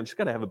going to tell everyone she's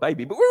going to have a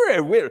baby. But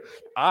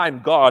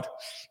I'm God.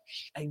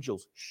 Shh,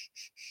 angels. Shh.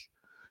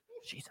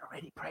 She's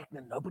already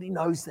pregnant. Nobody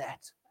knows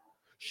that.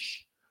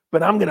 Shh.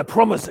 But I'm going to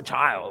promise a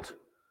child.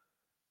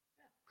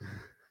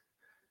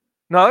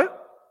 No?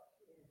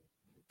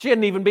 She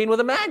hadn't even been with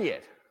a man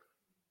yet.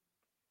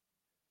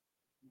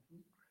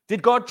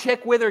 Did God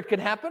check whether it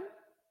could happen?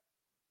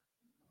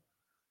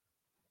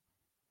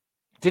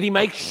 Did he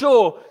make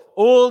sure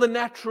all the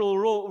natural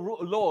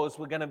laws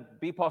were going to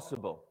be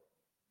possible?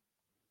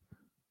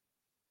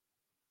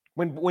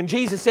 When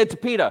Jesus said to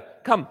Peter,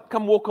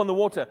 come walk on the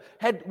water,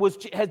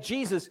 had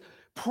Jesus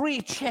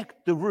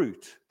pre-checked the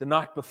route the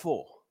night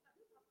before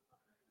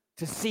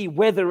to see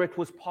whether it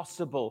was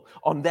possible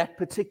on that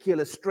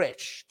particular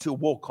stretch to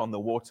walk on the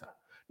water?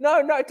 No,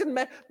 it didn't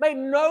matter. Made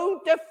no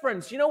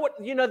difference. You know what?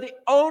 You know, the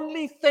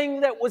only thing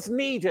that was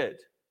needed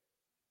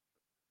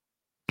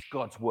is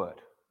God's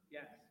word.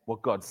 Yes.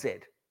 What God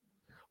said.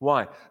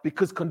 Why?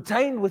 Because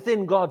contained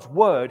within God's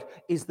word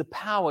is the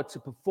power to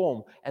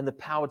perform and the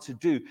power to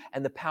do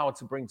and the power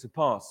to bring to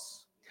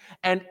pass.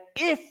 And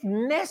if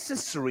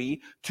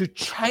necessary, to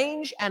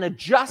change and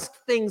adjust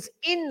things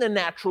in the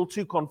natural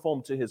to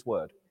conform to his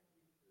word.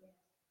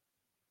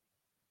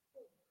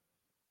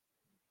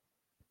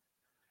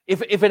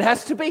 If it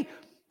has to be,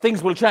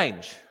 things will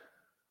change.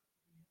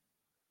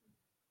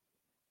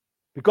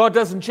 But God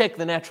doesn't check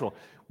the natural.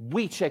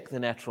 We check the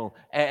natural,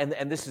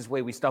 and this is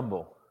where we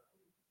stumble.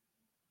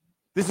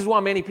 This is why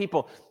many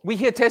people, we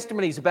hear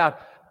testimonies about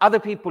other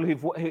people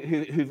who've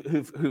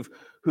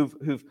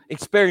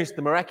experienced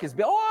the miraculous.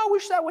 Oh, I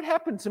wish that would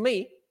happen to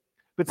me.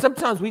 But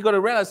sometimes we got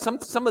to realize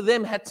some of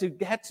them had to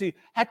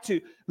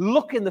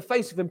look in the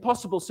face of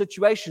impossible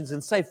situations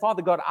and say,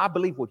 Father God, I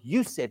believe what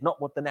you said,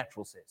 not what the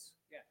natural says.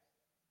 Yeah.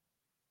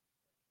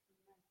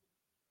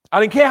 I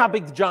don't care how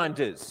big the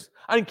giant is.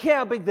 I don't care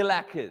how big the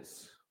lack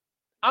is.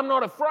 I'm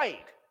not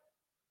afraid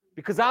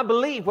because I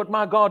believe what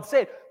my God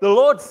said. The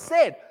Lord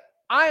said,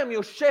 I am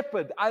your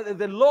shepherd.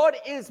 The Lord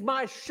is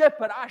my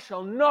shepherd. I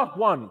shall not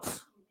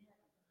want.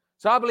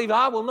 So I believe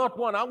I will not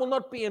want. I will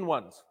not be in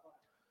want.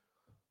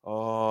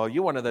 Oh,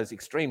 you're one of those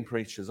extreme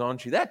preachers,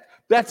 aren't you?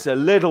 That's a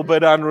little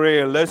bit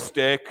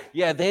unrealistic.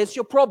 Yeah, there's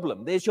your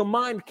problem. There's your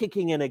mind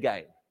kicking in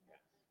again.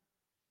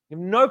 You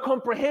have no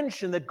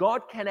comprehension that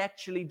God can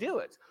actually do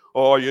it.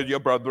 Oh, your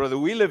brother,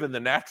 we live in the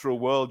natural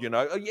world, you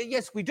know. Oh,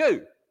 yes, we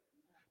do.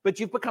 But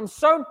you've become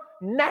so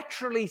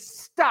naturally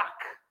stuck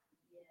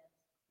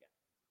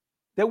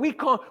that we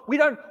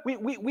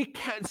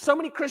can't, so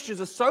many Christians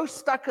are so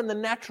stuck in the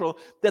natural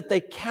that they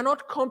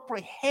cannot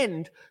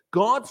comprehend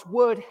God's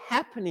word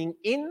happening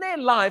in their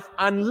life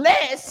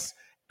unless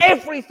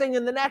everything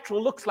in the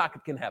natural looks like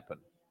it can happen.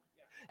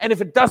 And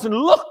if it doesn't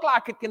look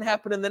like it can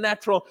happen in the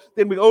natural,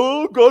 then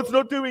God's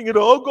not doing it.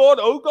 Oh God,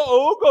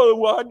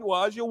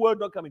 why is your word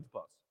not coming to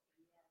pass?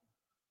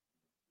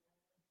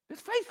 It's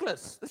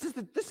faithless.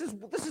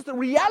 This is the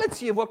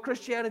reality of what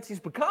Christianity's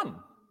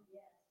become.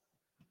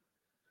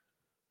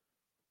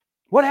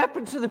 What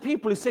happened to the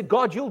people who said,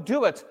 God, you'll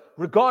do it,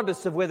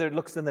 regardless of whether it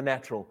looks in the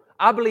natural?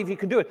 I believe you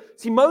can do it.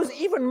 See,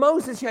 even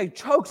Moses here, he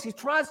chokes. He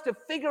tries to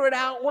figure it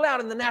all out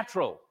in the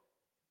natural.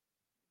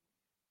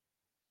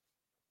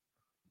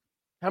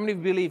 How many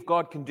believe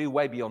God can do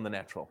way beyond the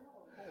natural?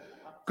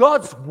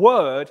 God's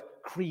word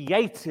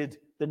created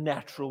the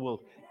natural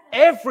world.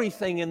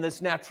 Everything in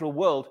this natural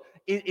world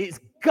is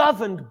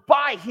governed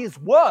by his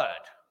word.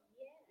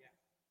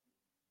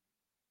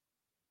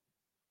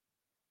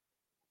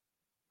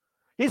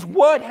 His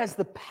word has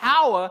the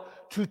power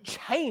to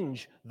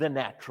change the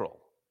natural.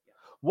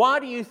 Why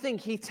do you think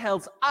he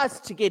tells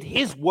us to get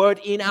his word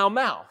in our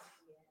mouth?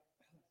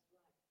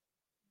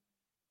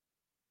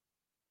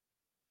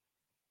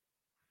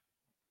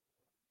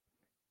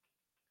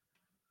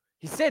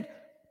 He said,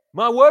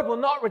 my word will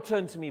not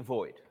return to me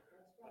void.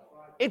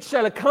 It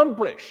shall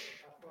accomplish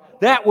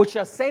that which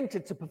I sent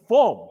it to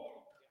perform.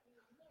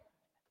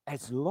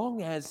 As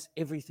long as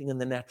everything in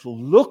the natural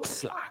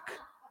looks like.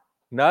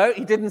 No,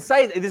 he didn't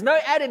say that. There's no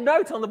added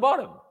note on the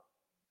bottom.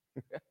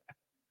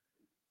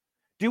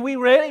 Do we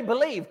really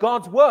believe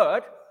God's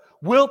word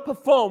will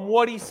perform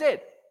what he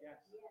said? Yes.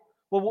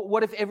 Well,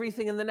 what if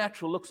everything in the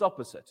natural looks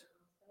opposite?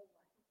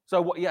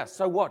 So what? Yeah,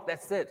 so what?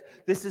 That's it.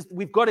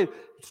 We've got to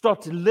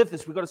start to live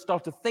this. We've got to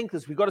start to think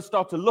this. We've got to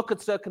start to look at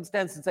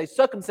circumstance and say,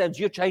 circumstance,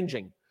 you're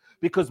changing.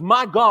 Because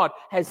my God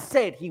has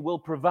said he will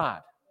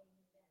provide.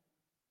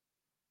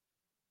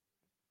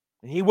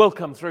 And he will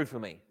come through for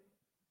me.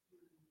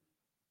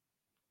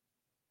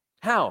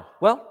 How?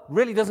 Well,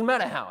 really doesn't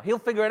matter how. He'll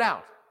figure it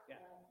out. Yeah.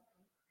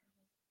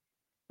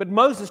 But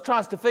Moses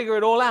tries to figure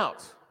it all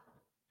out.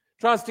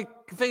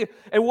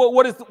 And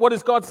what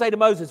does God say to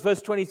Moses?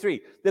 Verse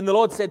 23. Then the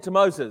Lord said to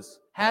Moses,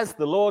 has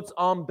the Lord's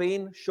arm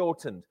been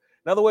shortened?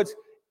 In other words,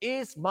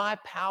 is my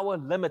power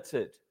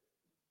limited?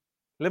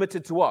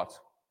 Limited to what?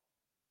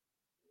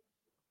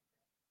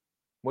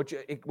 What you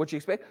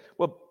expect?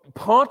 Well,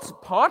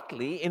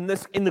 partly in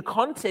the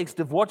context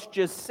of what's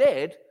just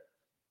said,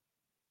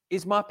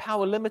 is my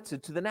power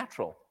limited to the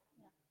natural?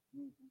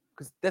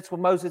 Because that's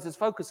what Moses is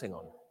focusing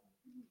on.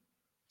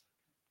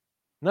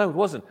 No, it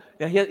wasn't.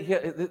 Now,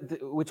 here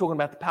we're talking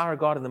about the power of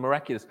God and the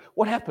miraculous.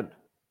 What happened?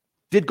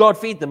 Did God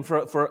feed them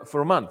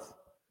for a month?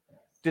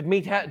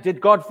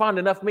 Did God find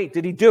enough meat?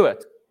 Did he do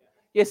it?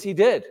 Yes, he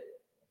did.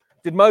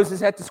 Did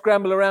Moses have to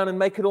scramble around and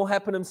make it all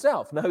happen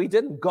himself? No, he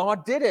didn't.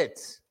 God did it.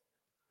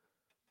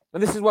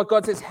 And this is what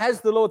God says,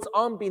 has the Lord's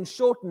arm been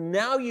shortened?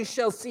 Now you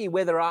shall see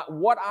whether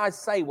what I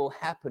say will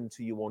happen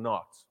to you or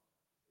not.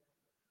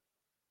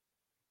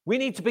 We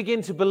need to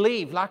begin to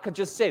believe, like I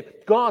just said,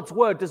 God's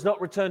word does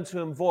not return to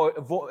him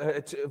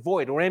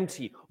void or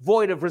empty,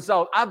 void of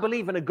result. I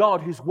believe in a God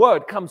whose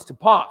word comes to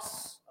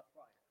pass.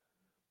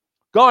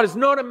 God is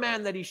not a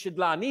man that he should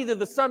lie, neither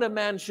the son of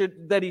man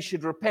that he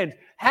should repent.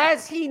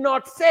 Has he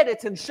not said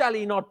it, and shall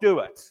he not do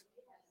it?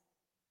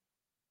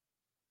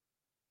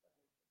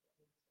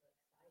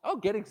 Oh,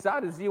 get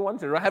excited as you want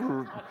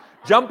to.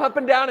 Jump up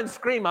and down and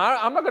scream.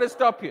 I'm not going to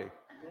stop you.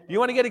 You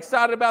want to get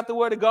excited about the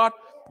Word of God?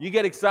 You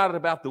get excited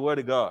about the Word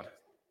of God.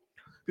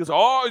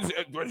 Because,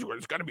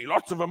 it's going to be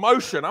lots of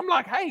emotion. I'm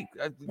like, hey,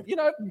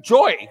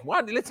 joy.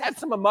 Let's have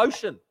some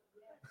emotion.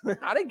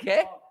 I don't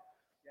care.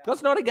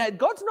 God's not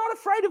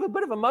afraid of a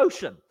bit of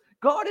emotion.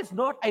 God is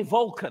not a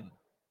Vulcan.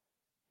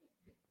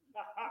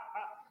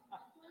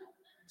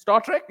 Star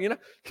Trek,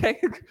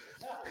 Okay.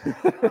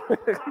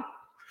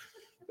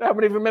 How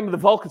many remember the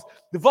Vulcans?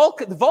 The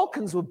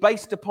Vulcans were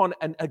based upon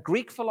a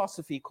Greek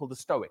philosophy called the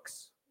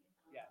Stoics,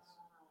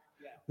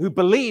 who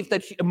believed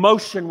that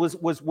emotion was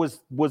the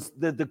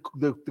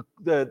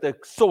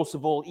source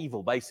of all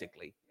evil,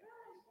 basically.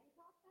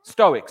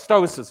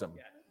 Stoicism.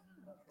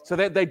 So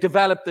they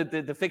developed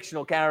the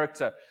fictional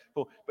character.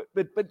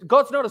 But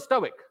God's not a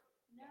Stoic.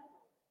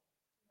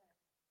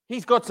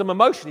 He's got some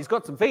emotion. He's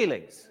got some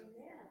feelings.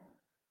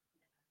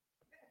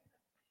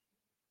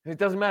 It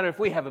doesn't matter if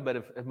we have a bit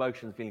of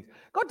emotion and feelings.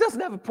 God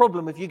doesn't have a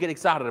problem if you get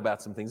excited about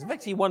some things. In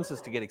fact, he wants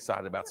us to get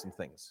excited about some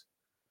things.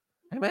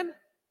 Amen?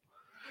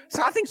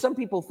 So I think some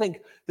people think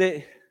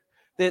that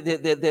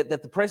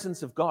the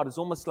presence of God is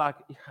almost like,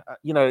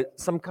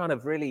 some kind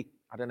of really,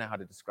 I don't know how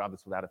to describe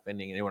this without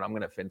offending anyone. I'm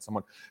going to offend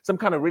someone. Some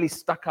kind of really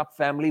stuck-up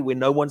family where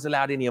no one's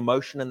allowed any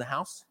emotion in the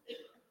house.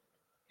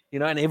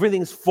 And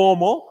everything's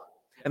formal.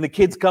 And the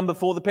kids come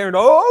before the parent.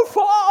 Oh,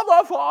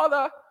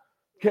 Father.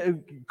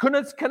 Can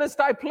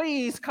I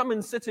please come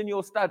and sit in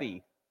your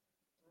study?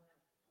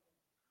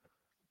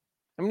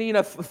 I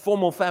mean,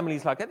 formal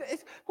families like that.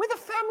 We're the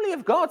family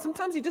of God.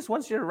 Sometimes he just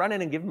wants you to run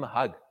in and give him a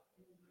hug.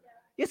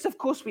 Yes, of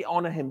course we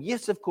honor him.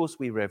 Yes, of course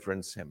we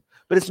reverence him.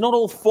 But it's not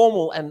all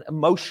formal and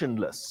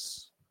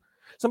emotionless.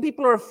 Some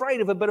people are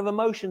afraid of a bit of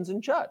emotions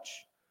in church.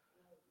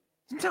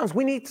 Sometimes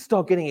we need to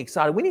start getting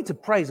excited. We need to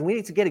praise and we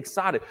need to get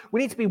excited. We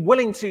need to be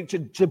willing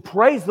to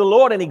praise the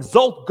Lord and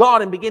exalt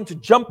God and begin to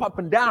jump up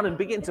and down and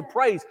begin to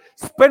praise,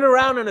 spin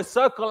around in a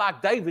circle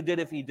like David did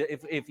if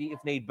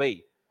need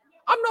be.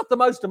 I'm not the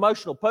most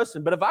emotional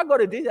person, but if I've got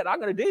to do that, I'm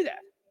going to do that.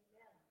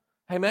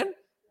 Amen?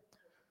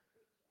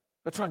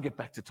 Let's try and get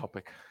back to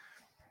topic.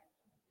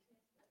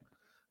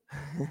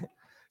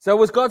 So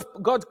was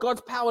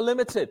God's power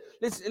limited?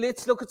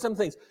 Let's look at some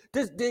things.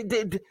 Does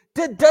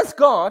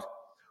God,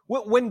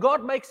 when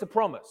God makes a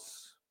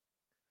promise,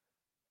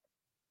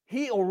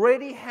 he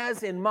already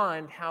has in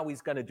mind how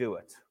he's going to do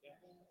it.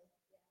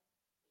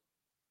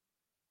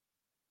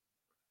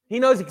 He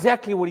knows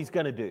exactly what he's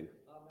going to do.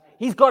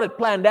 He's got it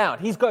planned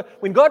out.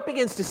 When God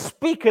begins to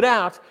speak it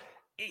out,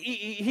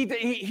 he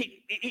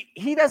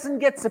doesn't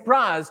get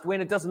surprised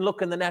when it doesn't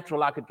look in the natural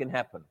like it can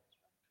happen.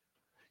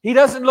 He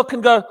doesn't look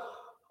and go,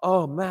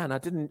 oh man, I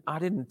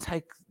didn't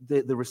take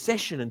the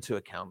recession into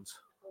account.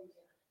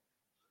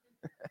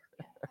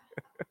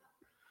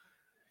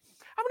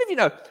 How many of you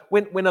know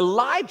when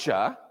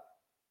Elijah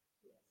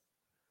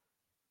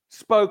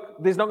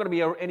spoke, there's not going to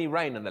be any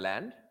rain in the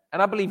land,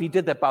 and I believe he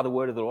did that by the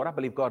word of the Lord. I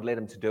believe God led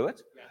him to do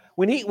it.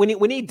 When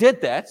he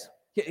did that,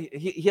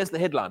 here's the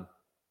headline.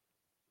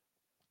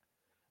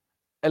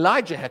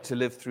 Elijah had to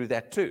live through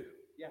that too.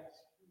 Yes.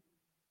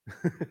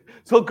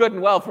 It's all good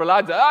and well for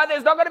Elijah.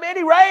 There's not going to be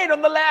any rain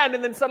on the land,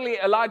 and then suddenly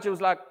Elijah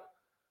was like,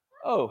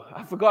 oh,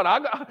 I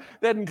forgot.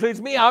 That includes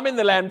me. I'm in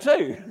the land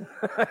too.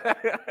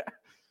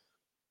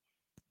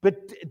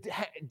 But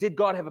did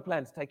God have a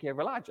plan to take care of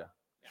Elijah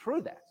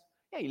through that?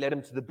 Yeah, he led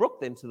him to the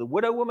brook, then to the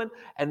widow woman,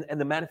 and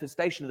the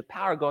manifestation of the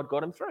power of God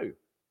got him through.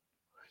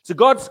 So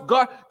God's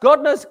got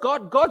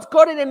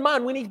it in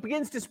mind. When he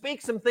begins to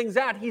speak some things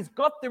out, he's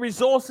got the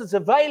resources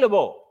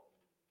available.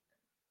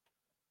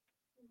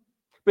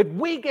 But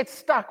we get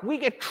stuck. We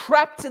get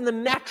trapped in the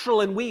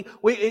natural, and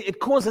it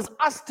causes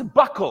us to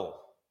buckle.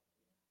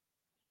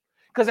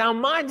 Because our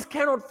minds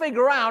cannot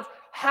figure out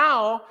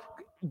how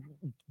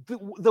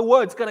the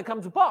word's going to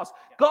come to pass.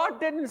 God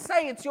didn't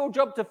say it's your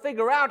job to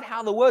figure out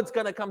how the word's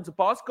going to come to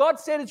pass. God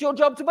said it's your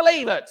job to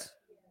believe it.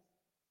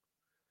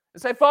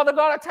 And say, Father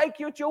God, I take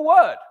you at your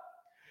word.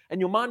 And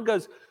your mind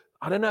goes,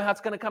 I don't know how it's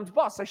going to come to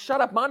pass. Say,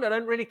 shut up, mind. I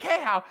don't really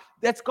care how.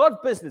 That's God's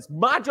business.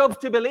 My job's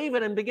to believe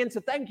it and begin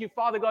to thank you,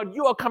 Father God.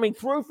 You are coming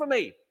through for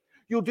me.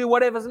 You'll do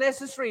whatever's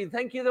necessary.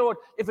 Thank you, Lord.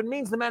 If it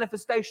means the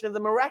manifestation of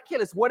the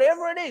miraculous,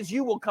 whatever it is,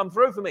 you will come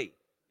through for me.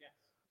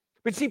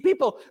 But see,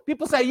 people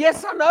say,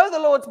 yes, I know the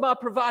Lord's my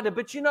provider,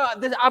 but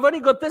I've only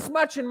got this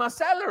much in my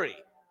salary.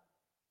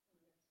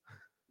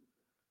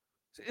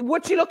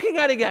 What you looking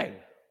at again?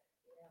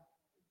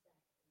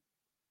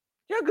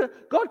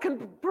 God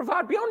can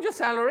provide beyond your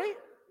salary.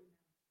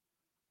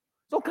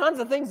 There's all kinds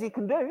of things he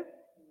can do.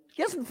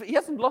 He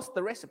hasn't lost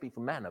the recipe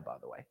for manna, by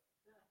the way.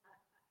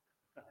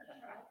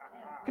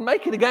 He can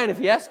make it again if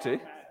he has to.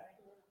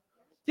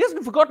 He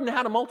hasn't forgotten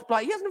how to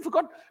multiply. He hasn't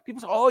forgotten.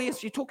 People say, oh,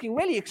 yes, you're talking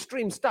really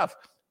extreme stuff.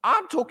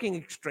 I'm talking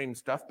extreme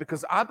stuff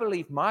because I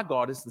believe my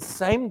God is the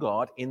same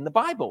God in the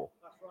Bible.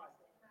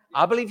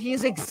 I believe he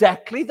is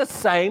exactly the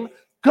same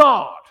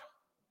God.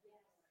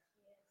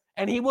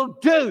 And he will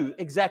do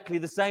exactly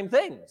the same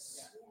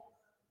things.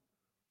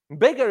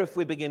 Bigger if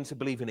we begin to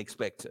believe and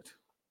expect it.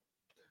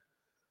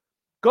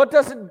 God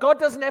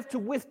doesn't have to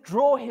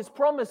withdraw his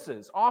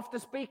promises after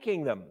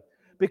speaking them,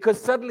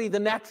 because suddenly the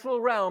natural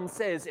realm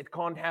says it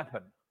can't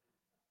happen.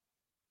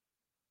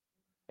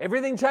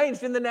 Everything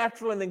changed in the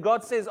natural, and then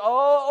God says,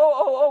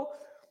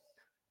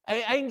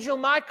 Angel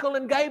Michael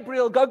and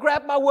Gabriel, go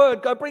grab my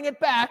word, go bring it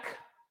back.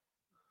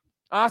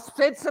 I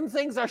said some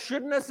things I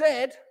shouldn't have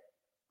said.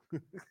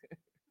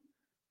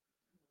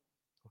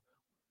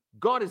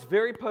 God is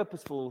very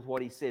purposeful with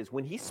what he says.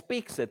 When he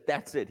speaks it,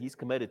 that's it. He's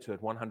committed to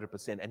it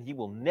 100%, and he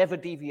will never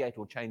deviate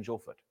or change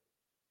off it.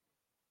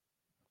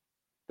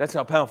 That's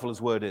how powerful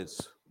his word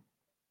is.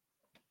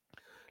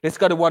 Let's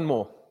go to one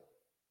more.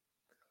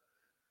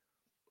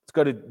 Let's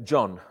go to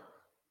John.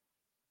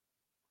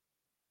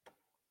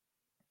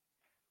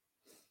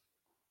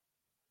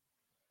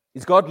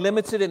 Is God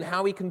limited in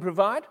how he can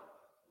provide?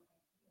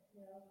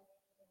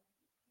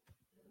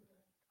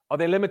 Are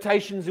there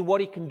limitations in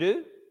what he can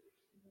do?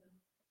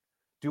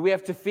 Do we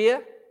have to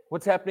fear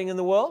what's happening in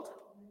the world?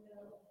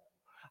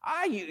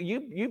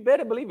 You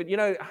better believe it. You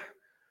know,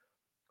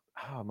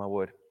 oh my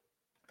word.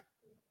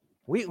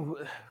 We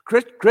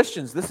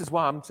Christians, this is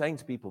why I'm saying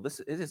to people,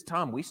 it is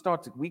time we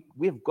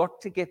have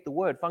got to get the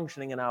word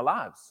functioning in our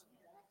lives.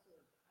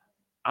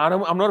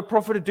 I'm not a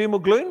prophet of doom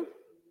or gloom,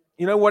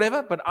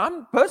 whatever, but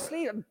I'm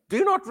personally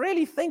do not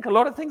really think a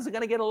lot of things are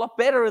going to get a lot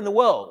better in the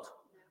world.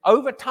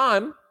 Over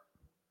time,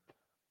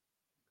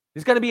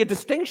 there's going to be a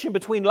distinction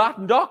between light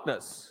and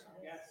darkness.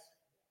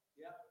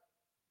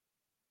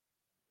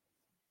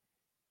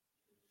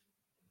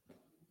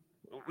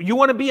 You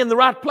want to be in the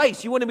right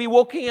place. You want to be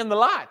walking in the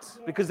light,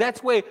 because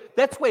that's where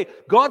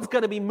God's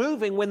going to be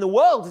moving when the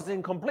world is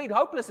in complete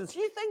hopelessness.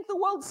 You think the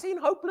world's seen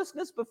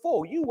hopelessness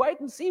before? You wait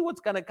and see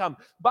what's going to come.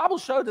 The Bible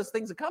showed us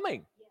things are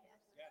coming.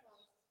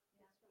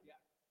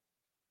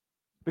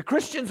 But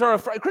Christians are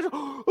afraid.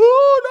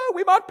 Oh no,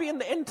 we might be in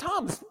the end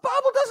times. The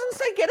Bible doesn't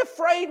say get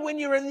afraid when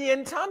you're in the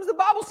end times. The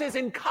Bible says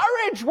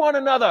encourage one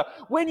another.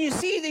 When you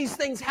see these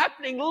things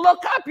happening,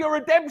 look up, your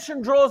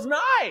redemption draws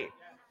nigh.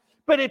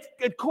 But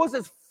it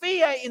causes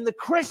fear in the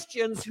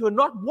Christians who are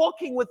not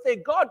walking with their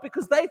God,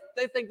 because they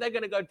think they're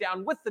going to go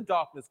down with the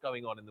darkness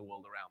going on in the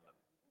world around them.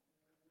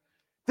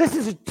 This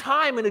is a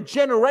time and a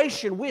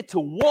generation where to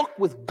walk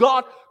with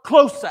God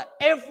closer.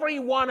 Every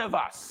one of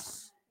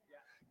us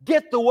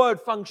get the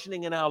word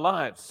functioning in our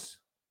lives.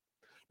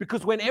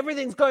 Because when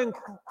everything's going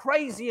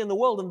crazy in the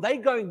world and they're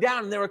going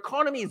down and their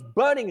economy is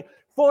burning,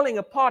 falling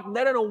apart, and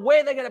they don't know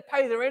where they're going to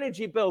pay their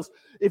energy bills,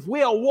 if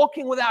we are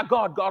walking with our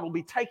God, God will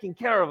be taking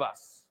care of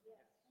us.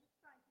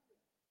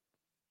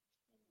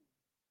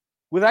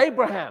 With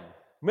Abraham,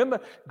 remember,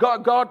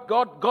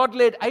 God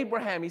led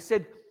Abraham. He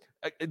said,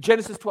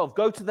 Genesis 12,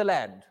 go to the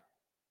land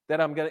that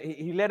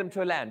he led him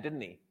to a land,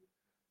 didn't he?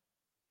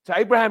 So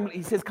Abraham,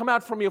 he says, come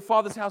out from your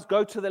father's house,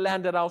 go to the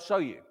land that I'll show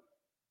you.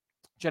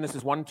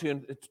 Genesis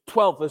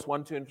 12, verse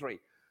 1, 2, and 3.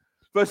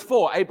 Verse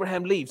 4,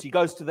 Abraham leaves. He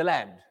goes to the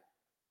land.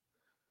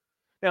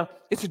 Now,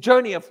 it's a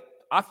journey of,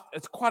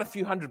 it's quite a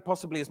few hundred,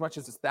 possibly as much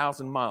as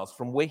 1,000 miles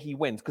from where he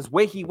went, because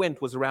where he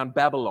went was around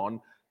Babylon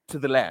to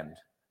the land.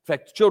 In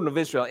fact, the children of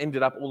Israel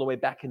ended up all the way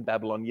back in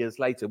Babylon years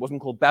later. It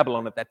wasn't called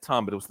Babylon at that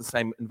time, but it was the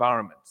same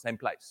environment, same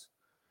place.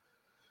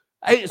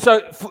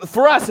 So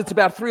for us, it's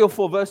about 3 or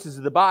 4 verses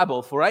of the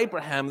Bible. For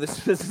Abraham,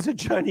 this is a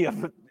journey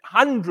of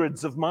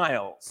hundreds of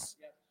miles.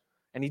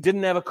 And he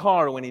didn't have a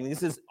car or anything.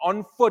 This is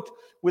on foot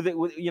with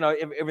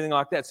everything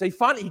like that. So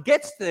he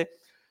gets there.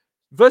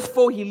 Verse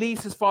 4, he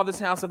leaves his father's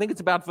house. I think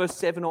it's about verse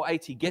 7 or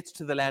 8. He gets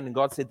to the land, and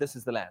God said, this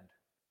is the land.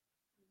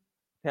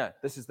 Yeah,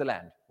 this is the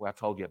land where I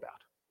told you about.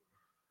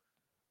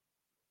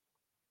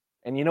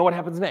 And you know what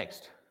happens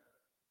next?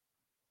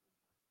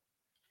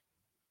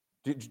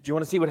 Do you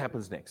want to see what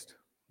happens next?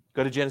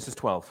 Go to Genesis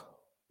 12.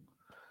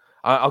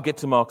 I'll get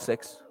to Mark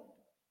 6.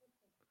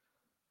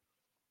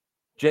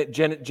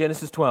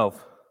 Genesis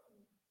 12.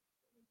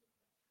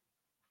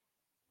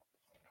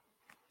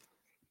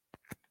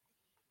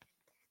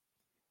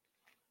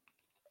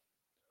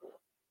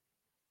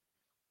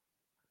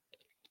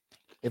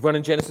 Everyone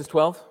in Genesis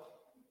 12?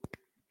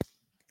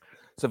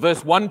 So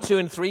verse 1, 2,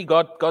 and 3,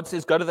 God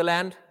says, go to the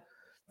land.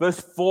 Verse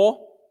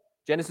 4,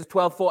 Genesis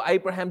 12, 4,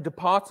 Abraham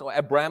departs, or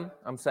Abram,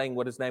 I'm saying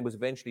what his name was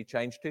eventually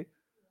changed to,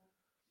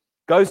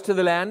 goes to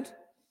the land.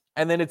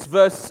 And then it's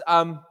verse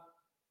 7.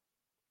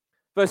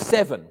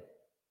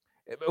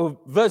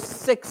 Verse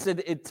 6,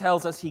 it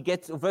tells us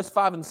verse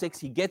 5 and 6,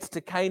 he gets to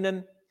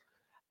Canaan.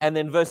 And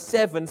then verse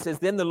 7 says,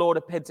 then the Lord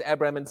appeared to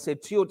Abram and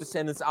said, to your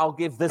descendants, I'll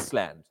give this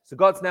land. So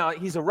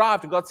he's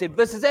arrived, and God said,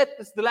 this is it.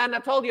 This is the land I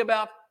told you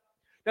about.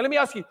 Now let me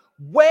ask you,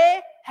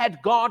 where had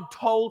God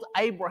told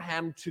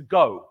Abraham to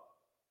go?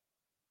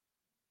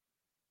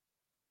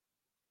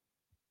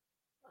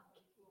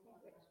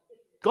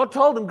 God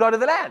told him, go to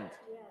the land.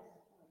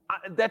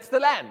 That's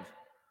the land.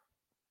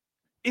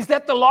 Is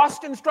that the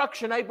last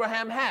instruction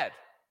Abraham had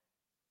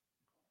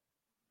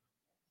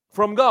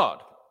from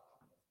God?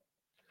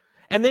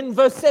 And then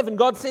verse 7,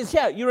 God says,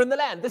 yeah, you're in the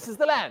land. This is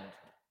the land.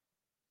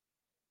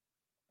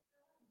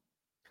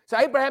 So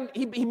Abraham,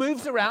 he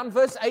moves around.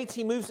 Verse 8,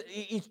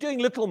 he's doing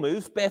little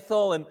moves,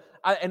 Bethel and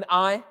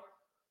Ai.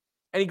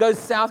 And he goes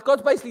south.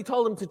 God's basically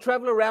told him to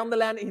travel around the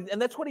land,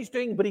 and that's what he's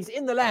doing, but he's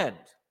in the land.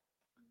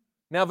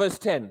 Now, verse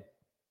 10.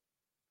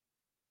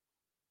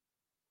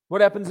 What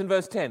happens in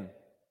verse 10?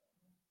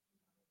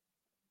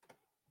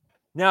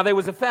 Now, there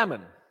was a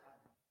famine.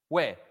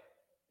 Where?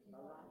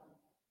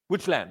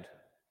 Which land?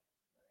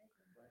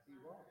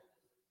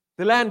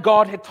 The land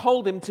God had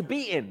told him to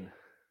be in.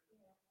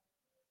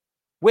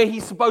 Where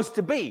he's supposed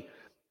to be.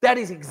 That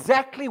is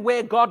exactly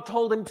where God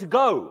told him to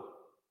go.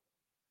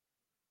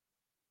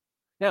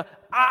 Now,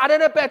 I don't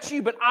know about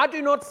you, but I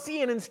do not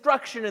see an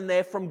instruction in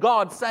there from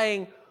God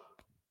saying,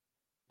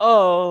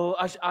 oh,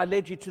 I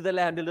led you to the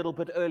land a little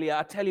bit earlier.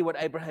 I tell you what,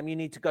 Abraham, you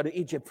need to go to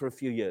Egypt for a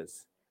few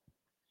years.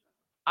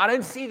 I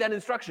don't see that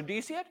instruction. Do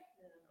you see it?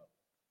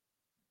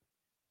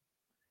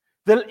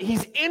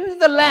 He's in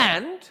the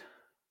land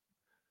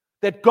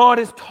that God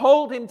has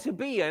told him to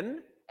be in,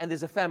 and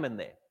there's a famine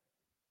there.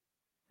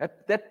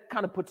 That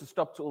kind of puts a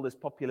stop to all this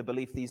popular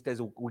belief these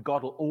days.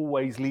 God will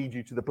always lead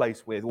you to the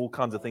place where all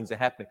kinds of things are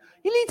happening.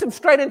 He leads him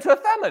straight into a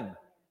famine.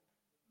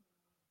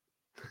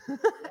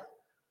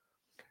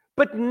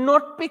 But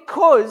not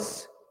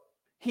because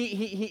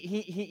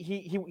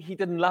he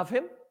didn't love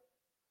him.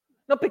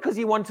 Not because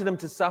he wanted him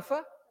to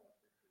suffer.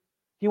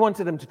 He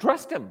wanted him to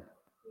trust him.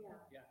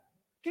 Yeah.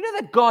 Do you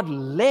know that God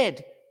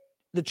led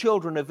the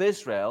children of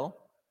Israel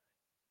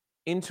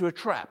into a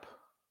trap?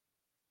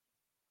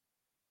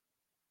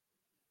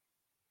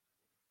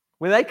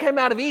 When they came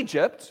out of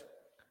Egypt,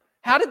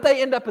 how did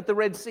they end up at the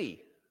Red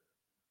Sea?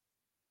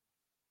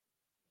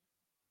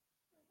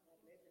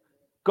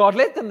 God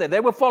led them there. They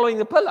were following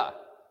the pillar.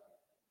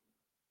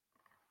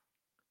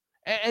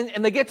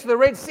 And they get to the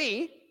Red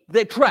Sea,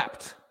 they're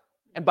trapped.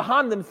 And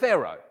behind them,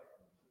 Pharaoh.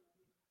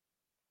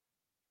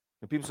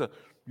 And people say,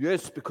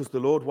 yes, because the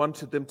Lord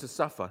wanted them to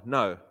suffer.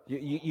 No,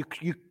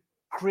 you're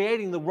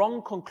creating the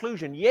wrong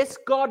conclusion. Yes,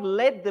 God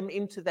led them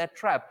into that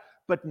trap,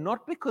 but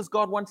not because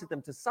God wanted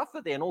them to suffer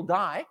there and all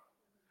die.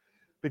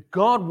 But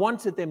God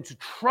wanted them to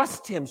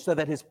trust him so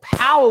that his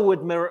power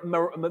would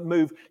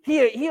move.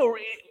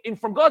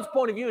 From God's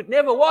point of view, it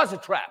never was a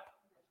trap.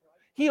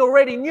 He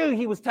already knew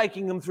he was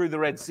taking them through the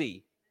Red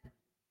Sea.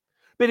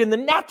 But in the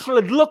natural,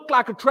 it looked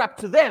like a trap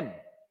to them.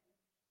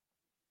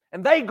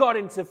 And they got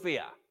into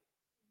fear.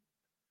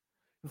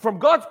 From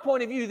God's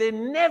point of view, there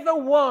never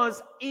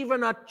was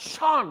even a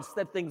chance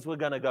that things were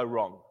going to go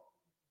wrong.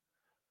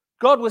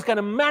 God was going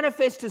to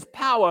manifest his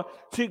power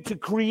to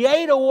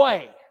create a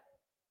way.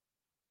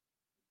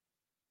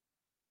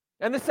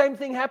 And the same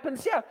thing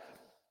happens here.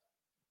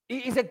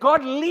 Is that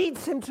God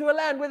leads him to a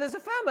land where there's a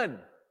famine.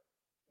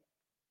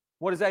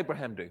 What does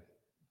Abraham do?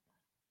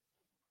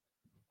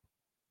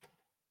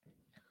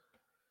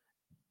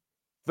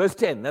 Verse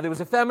 10. Now there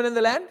was a famine in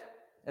the land,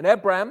 and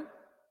Abraham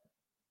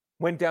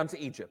went down to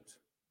Egypt.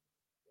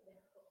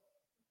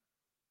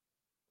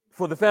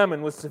 For the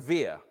famine was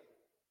severe.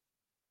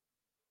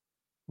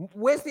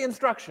 Where's the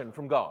instruction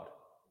from God?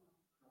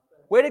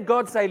 Where did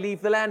God say,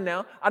 leave the land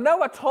now? I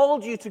know I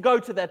told you to go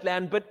to that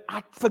land, but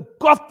I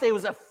forgot there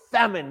was a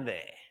famine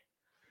there.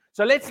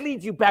 So let's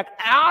lead you back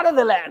out of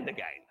the land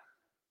again.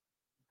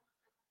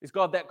 Is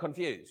God that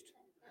confused?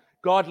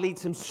 God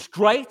leads him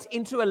straight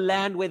into a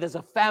land where there's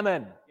a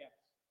famine.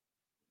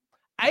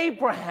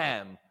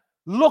 Abraham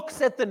looks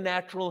at the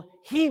natural.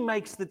 He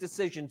makes the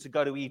decision to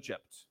go to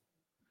Egypt,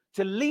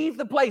 to leave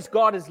the place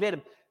God has led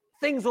him.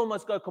 Things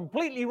almost go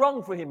completely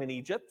wrong for him in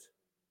Egypt.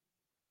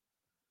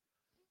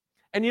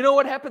 And you know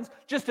what happens?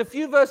 Just a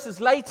few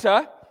verses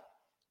later,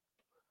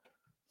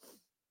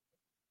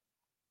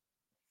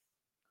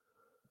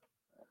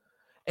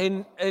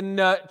 in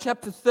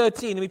chapter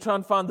 13, let me try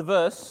and find the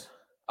verse.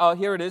 Oh,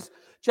 here it is.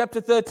 Chapter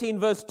 13,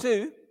 verse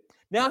 2.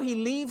 Now he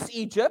leaves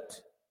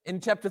Egypt. In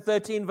chapter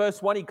 13,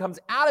 verse 1, he comes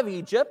out of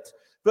Egypt.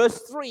 Verse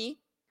 3,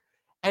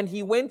 and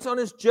he went on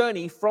his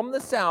journey from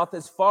the south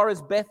as far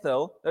as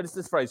Bethel, notice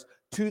this phrase,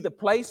 to the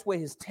place where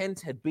his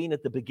tent had been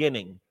at the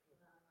beginning.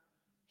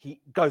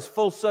 He goes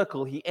full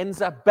circle. He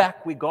ends up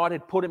back where God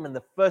had put him in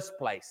the first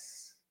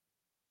place.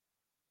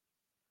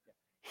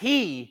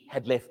 He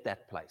had left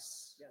that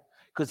place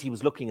because he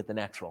was looking at the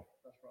natural.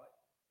 That's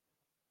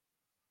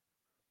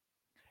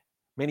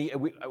right.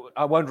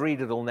 I won't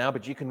read it all now,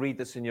 but you can read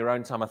this in your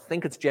own time. I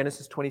think it's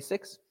Genesis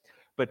 26.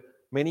 But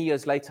many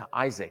years later,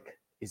 Isaac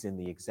is in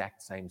the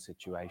exact same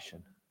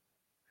situation.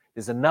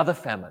 There's another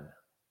famine.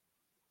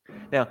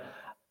 Now,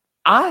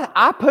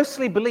 I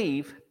personally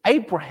believe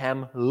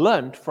Abraham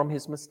learned from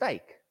his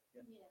mistake.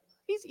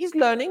 He's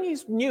learning.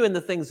 He's new in the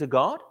things of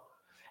God.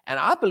 And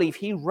I believe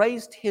he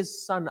raised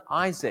his son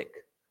Isaac.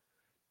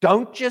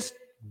 Don't just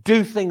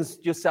do things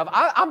yourself.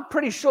 I'm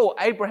pretty sure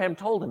Abraham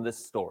told him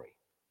this story.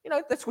 You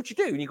know, that's what you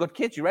do. When you've got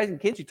kids, you're raising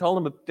kids, you told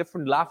them of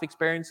different life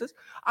experiences.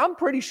 I'm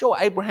pretty sure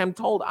Abraham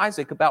told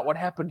Isaac about what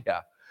happened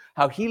here,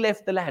 how he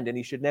left the land and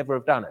he should never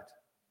have done it.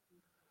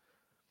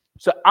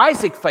 So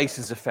Isaac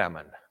faces a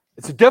famine.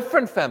 It's a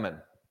different famine.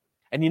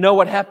 And you know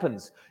what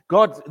happens?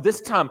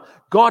 This time,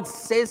 God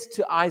says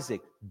to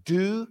Isaac,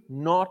 do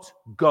not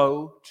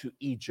go to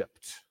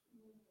Egypt.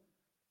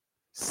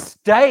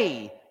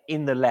 Stay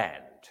in the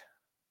land.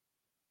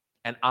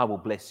 and I will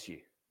bless you.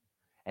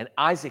 And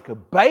Isaac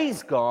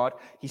obeys God.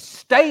 He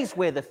stays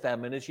where the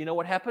famine is. You know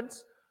what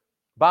happens?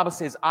 The Bible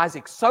says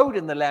Isaac sowed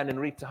in the land and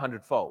reaped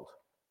 100-fold.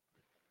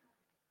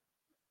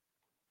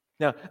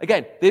 Now,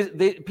 again,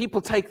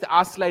 people take the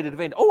isolated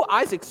event. Oh,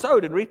 Isaac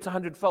sowed and reaped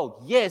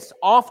 100-fold. Yes,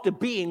 after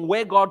being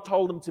where God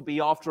told him to be,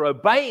 after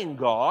obeying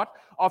God,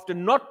 after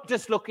not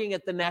just looking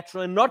at the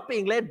natural and not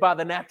being led by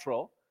the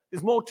natural,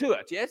 there's more to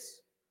it,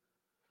 yes?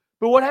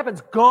 But what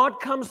happens?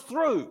 God comes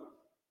through.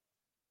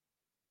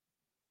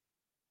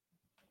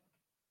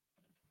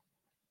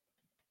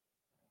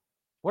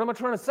 What am I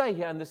trying to say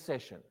here in this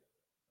session?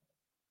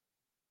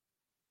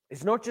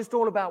 It's not just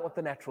all about what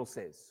the natural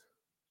says.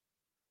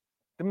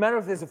 Doesn't matter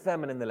if there's a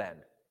famine in the land.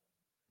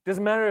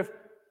 Doesn't matter if,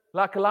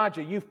 like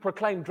Elijah, you've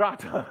proclaimed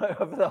drought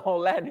over the whole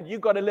land and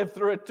you've got to live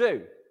through it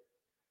too.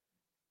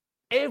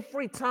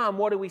 Every time,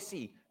 what do we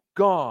see?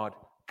 God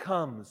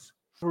comes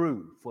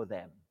through for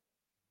them.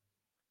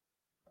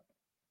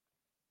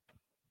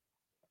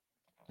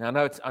 Now,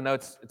 I know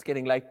it's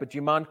getting late, but do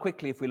you mind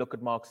quickly if we look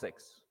at Mark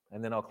 6,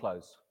 and then I'll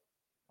close.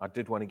 I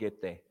did want to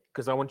get there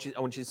because I want you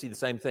to see the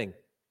same thing.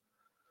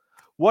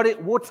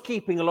 What's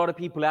keeping a lot of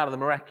people out of the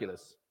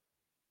miraculous?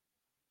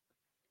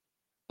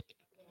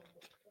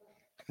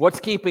 What's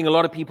keeping a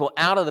lot of people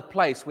out of the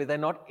place where they're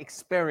not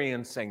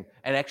experiencing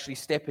and actually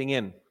stepping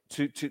in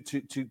to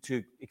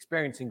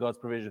experiencing God's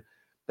provision?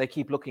 They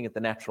keep looking at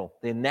the natural.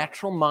 Their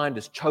natural mind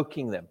is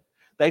choking them.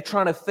 They're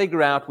trying to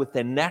figure out with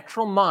their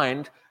natural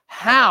mind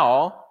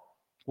how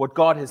what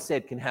God has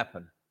said can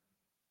happen.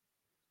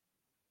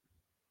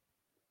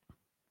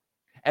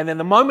 And then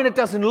the moment it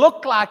doesn't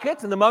look like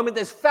it, and the moment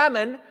there's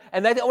famine,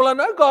 and they think, well, I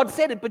know God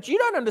said it, but you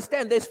don't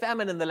understand, there's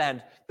famine in the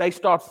land. They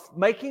start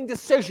making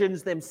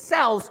decisions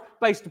themselves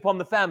based upon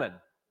the famine,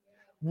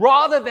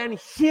 rather than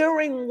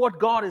hearing what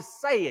God is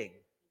saying.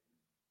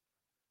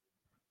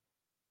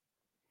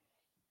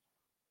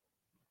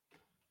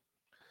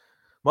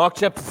 Mark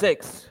chapter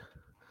 6,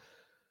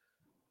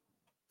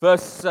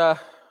 verse...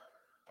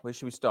 where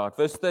should we start?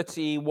 Verse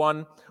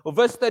 31. Well,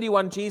 verse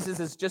 31, Jesus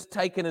has just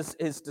taken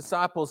his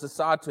disciples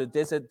aside to a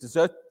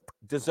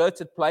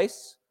deserted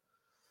place.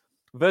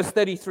 Verse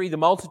 33, the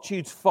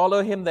multitudes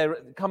follow him. They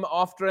come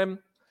after him.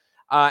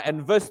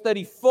 And verse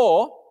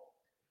 34,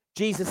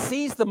 Jesus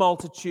sees the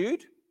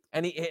multitude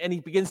and he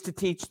begins to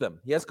teach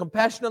them. He has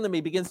compassion on them. He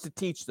begins to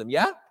teach them.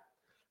 Yeah?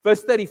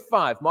 Verse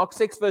 35, Mark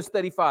 6, verse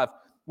 35.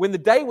 When the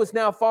day was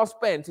now fast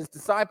spent, his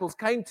disciples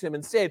came to him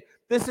and said,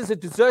 "This is a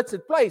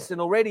deserted place,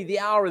 and already the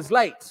hour is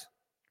late.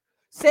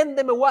 Send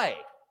them away."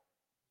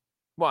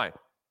 Why?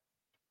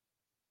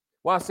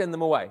 Why send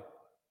them away?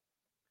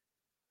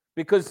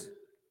 Because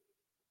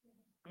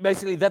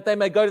basically that they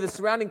may go to the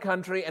surrounding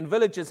country and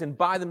villages and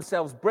buy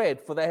themselves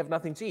bread, for they have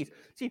nothing to eat.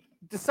 See,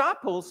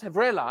 disciples have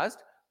realized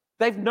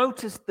they've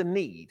noticed the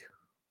need.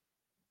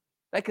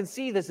 They can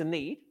see there's a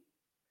need.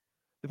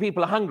 The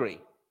people are hungry.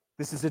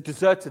 This is a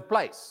deserted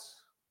place.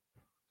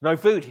 No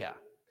food here.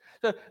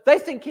 So they're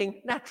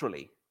thinking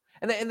naturally.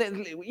 And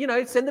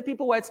they, send the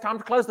people away. It's time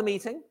to close the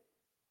meeting.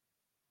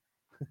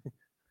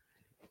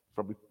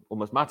 Probably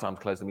almost my time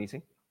to close the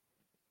meeting.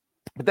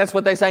 But that's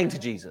what they're saying to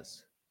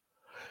Jesus.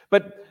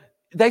 But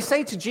they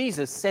say to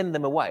Jesus, send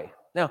them away.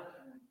 Now,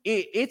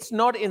 it's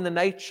not in the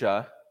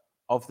nature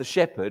of the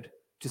shepherd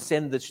to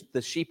send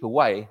the sheep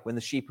away when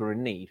the sheep are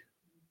in need.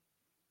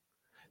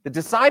 The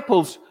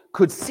disciples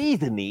could see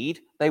the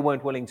need. They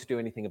weren't willing to do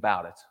anything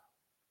about it.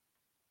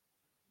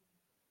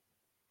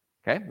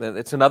 Okay,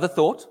 that's another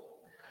thought.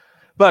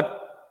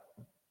 But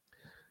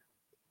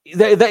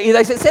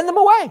they said, send them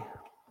away.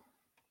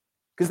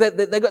 Because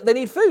they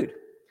need food.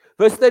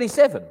 Verse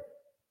 37.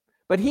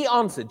 But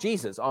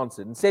Jesus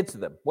answered and said to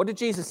them, what did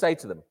Jesus say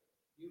to them?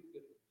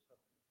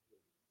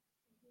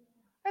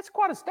 That's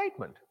quite a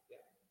statement.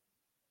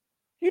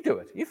 You do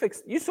it.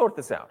 You sort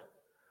this out.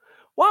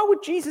 Why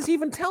would Jesus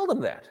even tell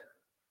them that?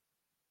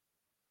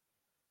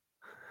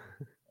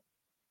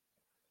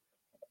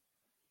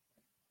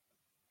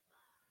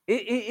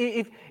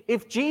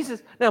 If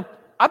Jesus... Now,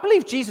 I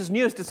believe Jesus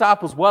knew his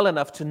disciples well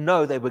enough to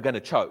know they were going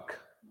to choke.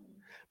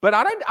 But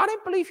I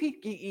don't believe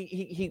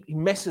he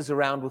messes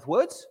around with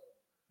words.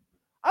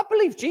 I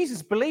believe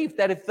Jesus believed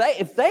that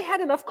if they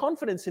had enough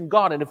confidence in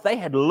God and if they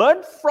had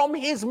learned from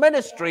his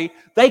ministry,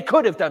 they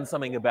could have done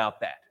something about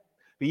that.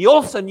 But he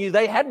also knew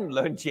they hadn't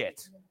learned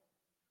yet.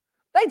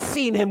 They'd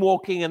seen him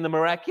walking in the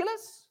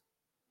miraculous.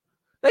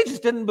 They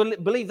just didn't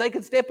believe they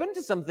could step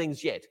into some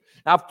things yet.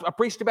 Now, I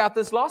preached about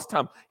this last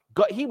time.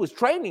 He was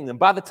training them.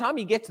 By the time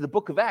you get to the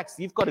book of Acts,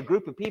 you've got a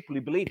group of people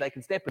who believe they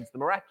can step into the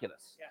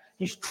miraculous. Yeah.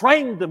 He's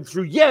trained them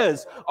through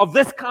years of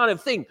this kind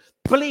of thing.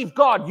 Believe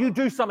God, you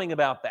do something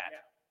about that. Yeah.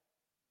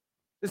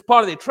 There's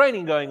part of their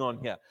training going on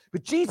here.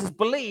 But Jesus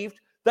believed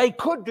they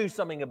could do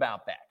something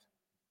about that.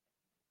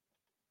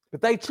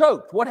 But they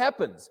choked. What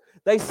happens?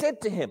 They said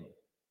to him,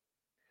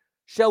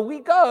 shall we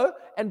go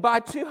and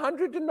buy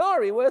 200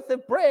 denarii worth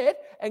of bread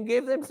and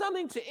give them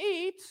something to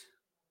eat?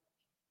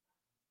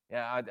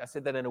 Yeah, I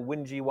said that in a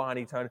whingy,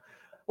 whiny tone.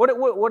 What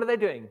are they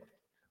doing?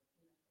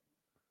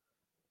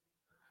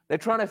 They're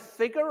trying to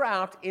figure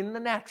out in the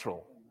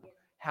natural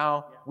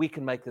how we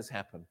can make this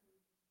happen.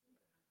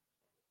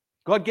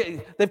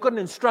 They've got an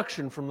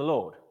instruction from the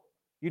Lord.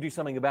 You do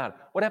something about it.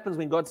 What happens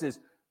when God says,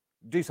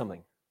 do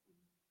something?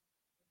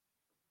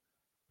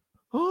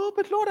 Oh,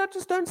 but Lord, I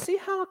just don't see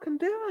how I can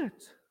do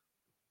it.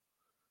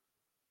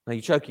 Now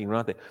you're choking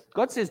right there.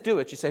 God says, do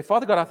it. You say,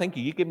 Father God, I thank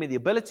you. You give me the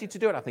ability to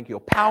do it. I think your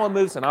power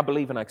moves, and I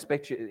believe and I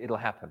expect it'll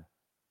happen.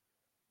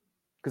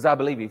 Because I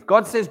believe you. If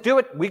God says, do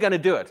it, we're going to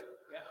do it.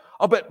 Yeah.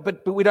 Oh,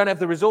 but we don't have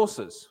the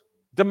resources.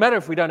 Doesn't matter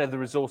if we don't have the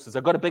resources.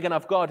 I've got a big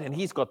enough God, and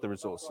He's got the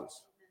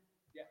resources.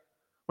 Yeah.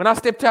 When I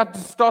stepped out to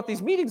start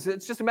these meetings,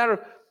 it's just a matter of,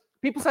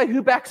 people say,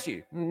 who backs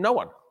you? No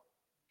one.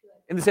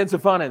 In the sense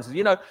of finances.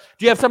 You know,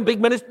 do you have some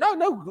big ministry?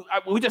 No,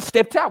 we just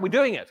stepped out. We're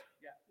doing it.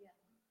 Yeah.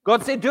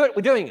 God said, do it.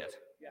 We're doing it.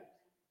 Yeah.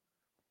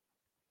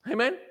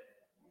 Amen?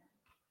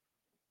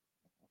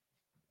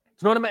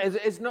 It's not a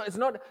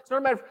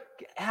matter of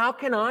how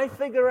can I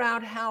figure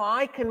out how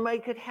I can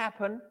make it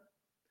happen.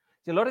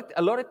 See,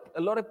 a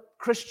lot of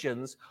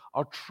Christians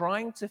are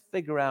trying to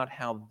figure out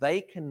how they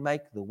can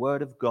make the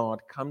Word of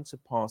God come to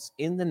pass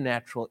in the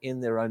natural,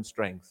 in their own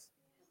strength,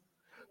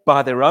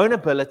 by their own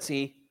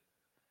ability,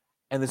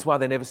 and that's why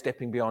they're never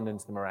stepping beyond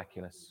into the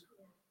miraculous.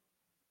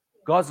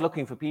 God's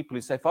looking for people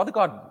who say, Father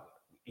God,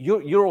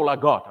 you're all I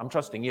got. I'm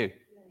trusting you.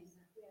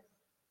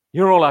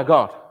 You're all I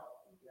got.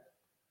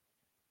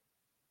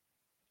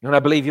 And I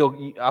believe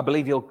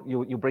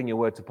you'll bring your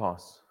word to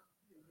pass.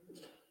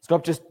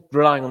 Stop just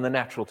relying on the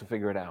natural to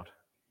figure it out.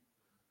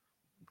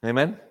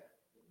 Amen?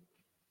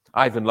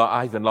 I even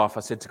laugh. I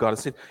said to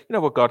God, you know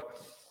what, God,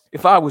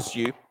 if I was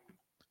you,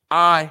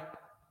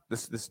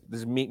 this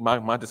is me,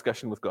 my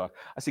discussion with God.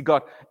 I said,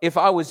 God, if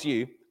I was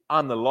you,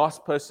 I'm the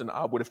last person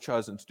I would have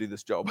chosen to do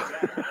this job.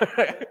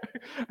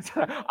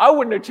 I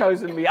wouldn't have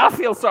chosen me. I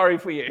feel sorry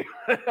for you.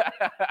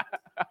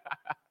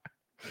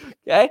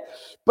 Okay?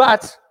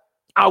 But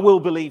I will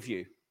believe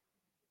you.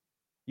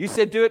 You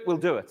said do it, we'll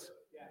do it.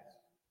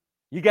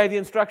 You gave the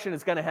instruction,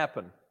 it's going to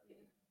happen.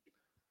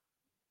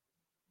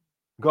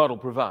 God will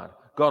provide.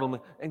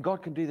 And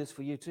God can do this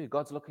for you too.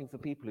 God's looking for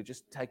people who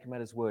just take Him at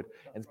His word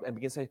and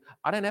begin to say,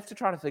 I don't have to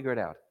try to figure it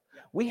out.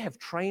 We have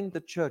trained the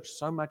church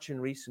so much in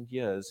recent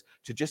years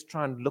to just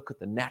try and look at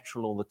the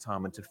natural all the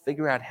time and to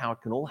figure out how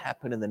it can all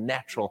happen in the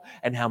natural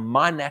and how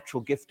my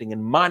natural gifting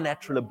and my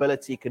natural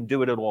ability can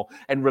do it at all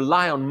and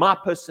rely on my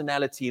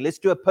personality. Let's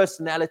do a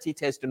personality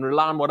test and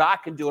rely on what I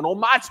can do and all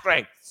my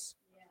strengths.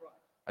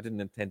 I didn't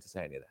intend to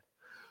say any of that.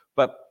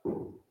 But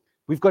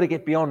we've got to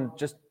get beyond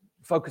just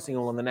focusing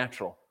all on the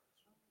natural.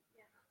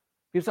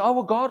 People say, oh,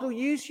 well, God will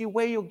use you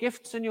where your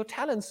gifts and your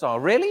talents are.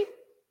 Really?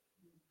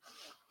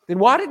 Then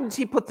why didn't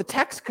He put the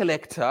tax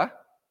collector,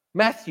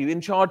 Matthew,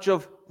 in charge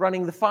of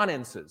running the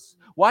finances?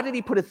 Why did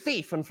He put a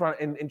thief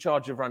in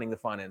charge of running the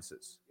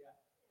finances?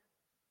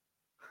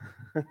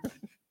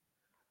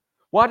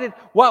 Why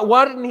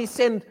didn't He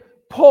send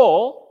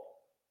Paul,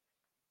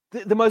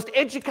 the most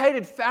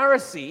educated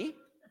Pharisee,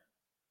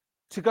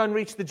 to go and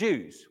reach the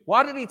Jews?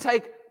 Why did He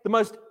take the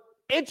most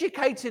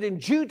educated in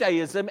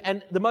Judaism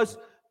and the most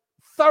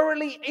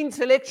thoroughly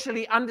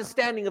intellectually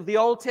understanding of the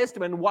Old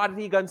Testament? Why did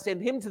He go and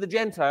send him to the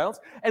Gentiles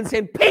and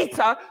send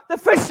Peter, the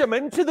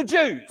fisherman, to the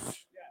Jews?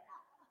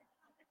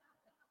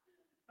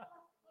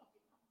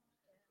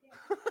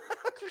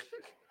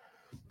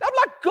 I'm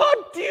like, God,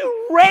 do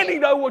you really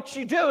know what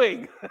you're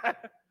doing?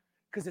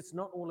 Because it's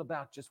not all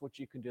about just what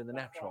you can do in the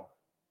natural.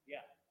 Yeah.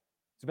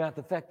 It's about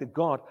the fact that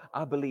God,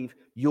 I believe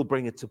you'll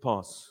bring it to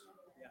pass.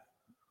 Yeah.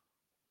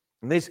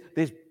 And there's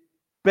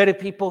better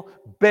people,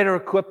 better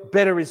equipped,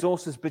 better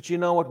resources, but you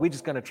know what? We're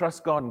just going to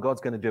trust God and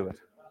God's going to do it.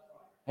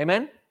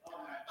 Amen?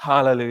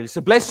 Hallelujah. So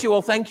bless you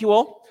all. Thank you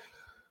all.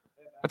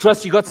 I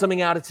trust you got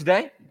something out of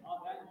today.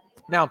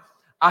 Now,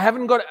 I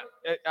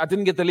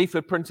didn't get the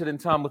leaflet printed in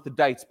time with the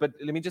dates, but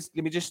let me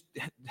just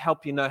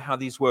help you know how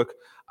these work.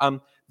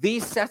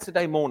 These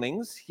Saturday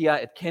mornings here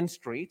at Kent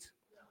Street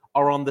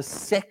are on the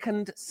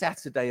second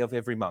Saturday of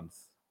every month.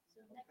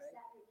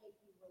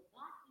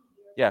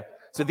 Yeah.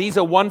 So these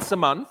are once a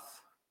month.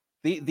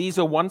 These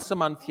are once a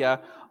month here,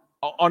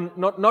 on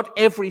not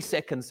every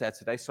second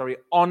Saturday,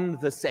 on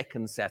the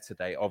second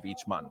Saturday of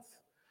each month.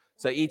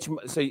 So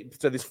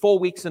there's 4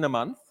 weeks in a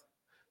month.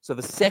 So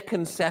the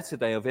second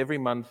Saturday of every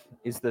month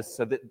is this.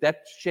 So that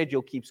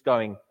schedule keeps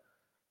going,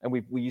 and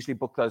we usually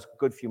book those a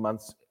good few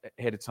months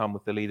ahead of time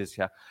with the leaders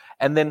here.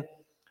 And then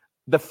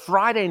the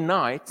Friday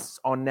nights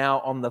are now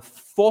on the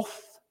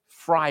fourth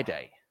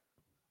Friday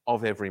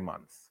of every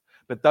month.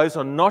 But those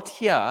are not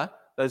here.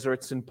 Those are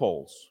at St.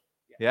 Paul's.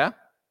 Yeah?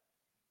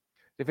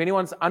 If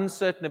anyone's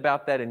uncertain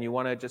about that and you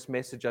want to just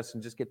message us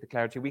and just get the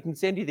clarity, we can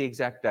send you the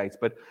exact dates.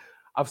 But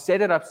I've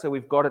set it up so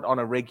we've got it on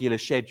a regular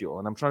schedule.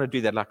 And I'm trying to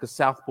do that like the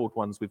Southport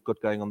ones we've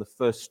got going on the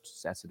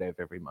first Saturday of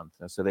every month.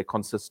 So they're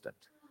consistent.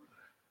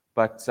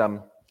 But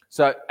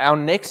so our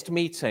next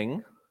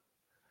meeting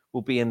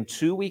will be in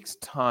 2 weeks'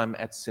 time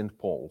at St.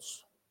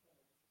 Paul's.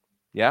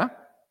 Yeah?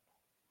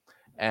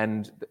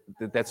 And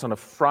that's on a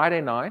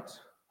Friday night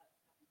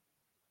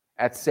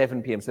at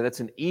 7 p.m. So that's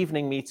an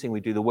evening meeting.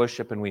 We do the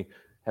worship and we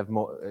have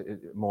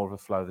more of a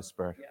flow of the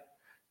Spirit.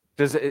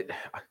 Does it?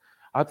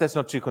 I hope that's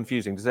not too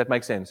confusing. Does that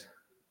make sense?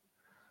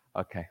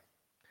 Okay.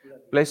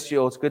 Bless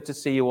you all. It's good to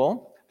see you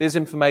all. There's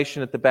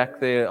information at the back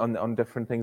there on different things.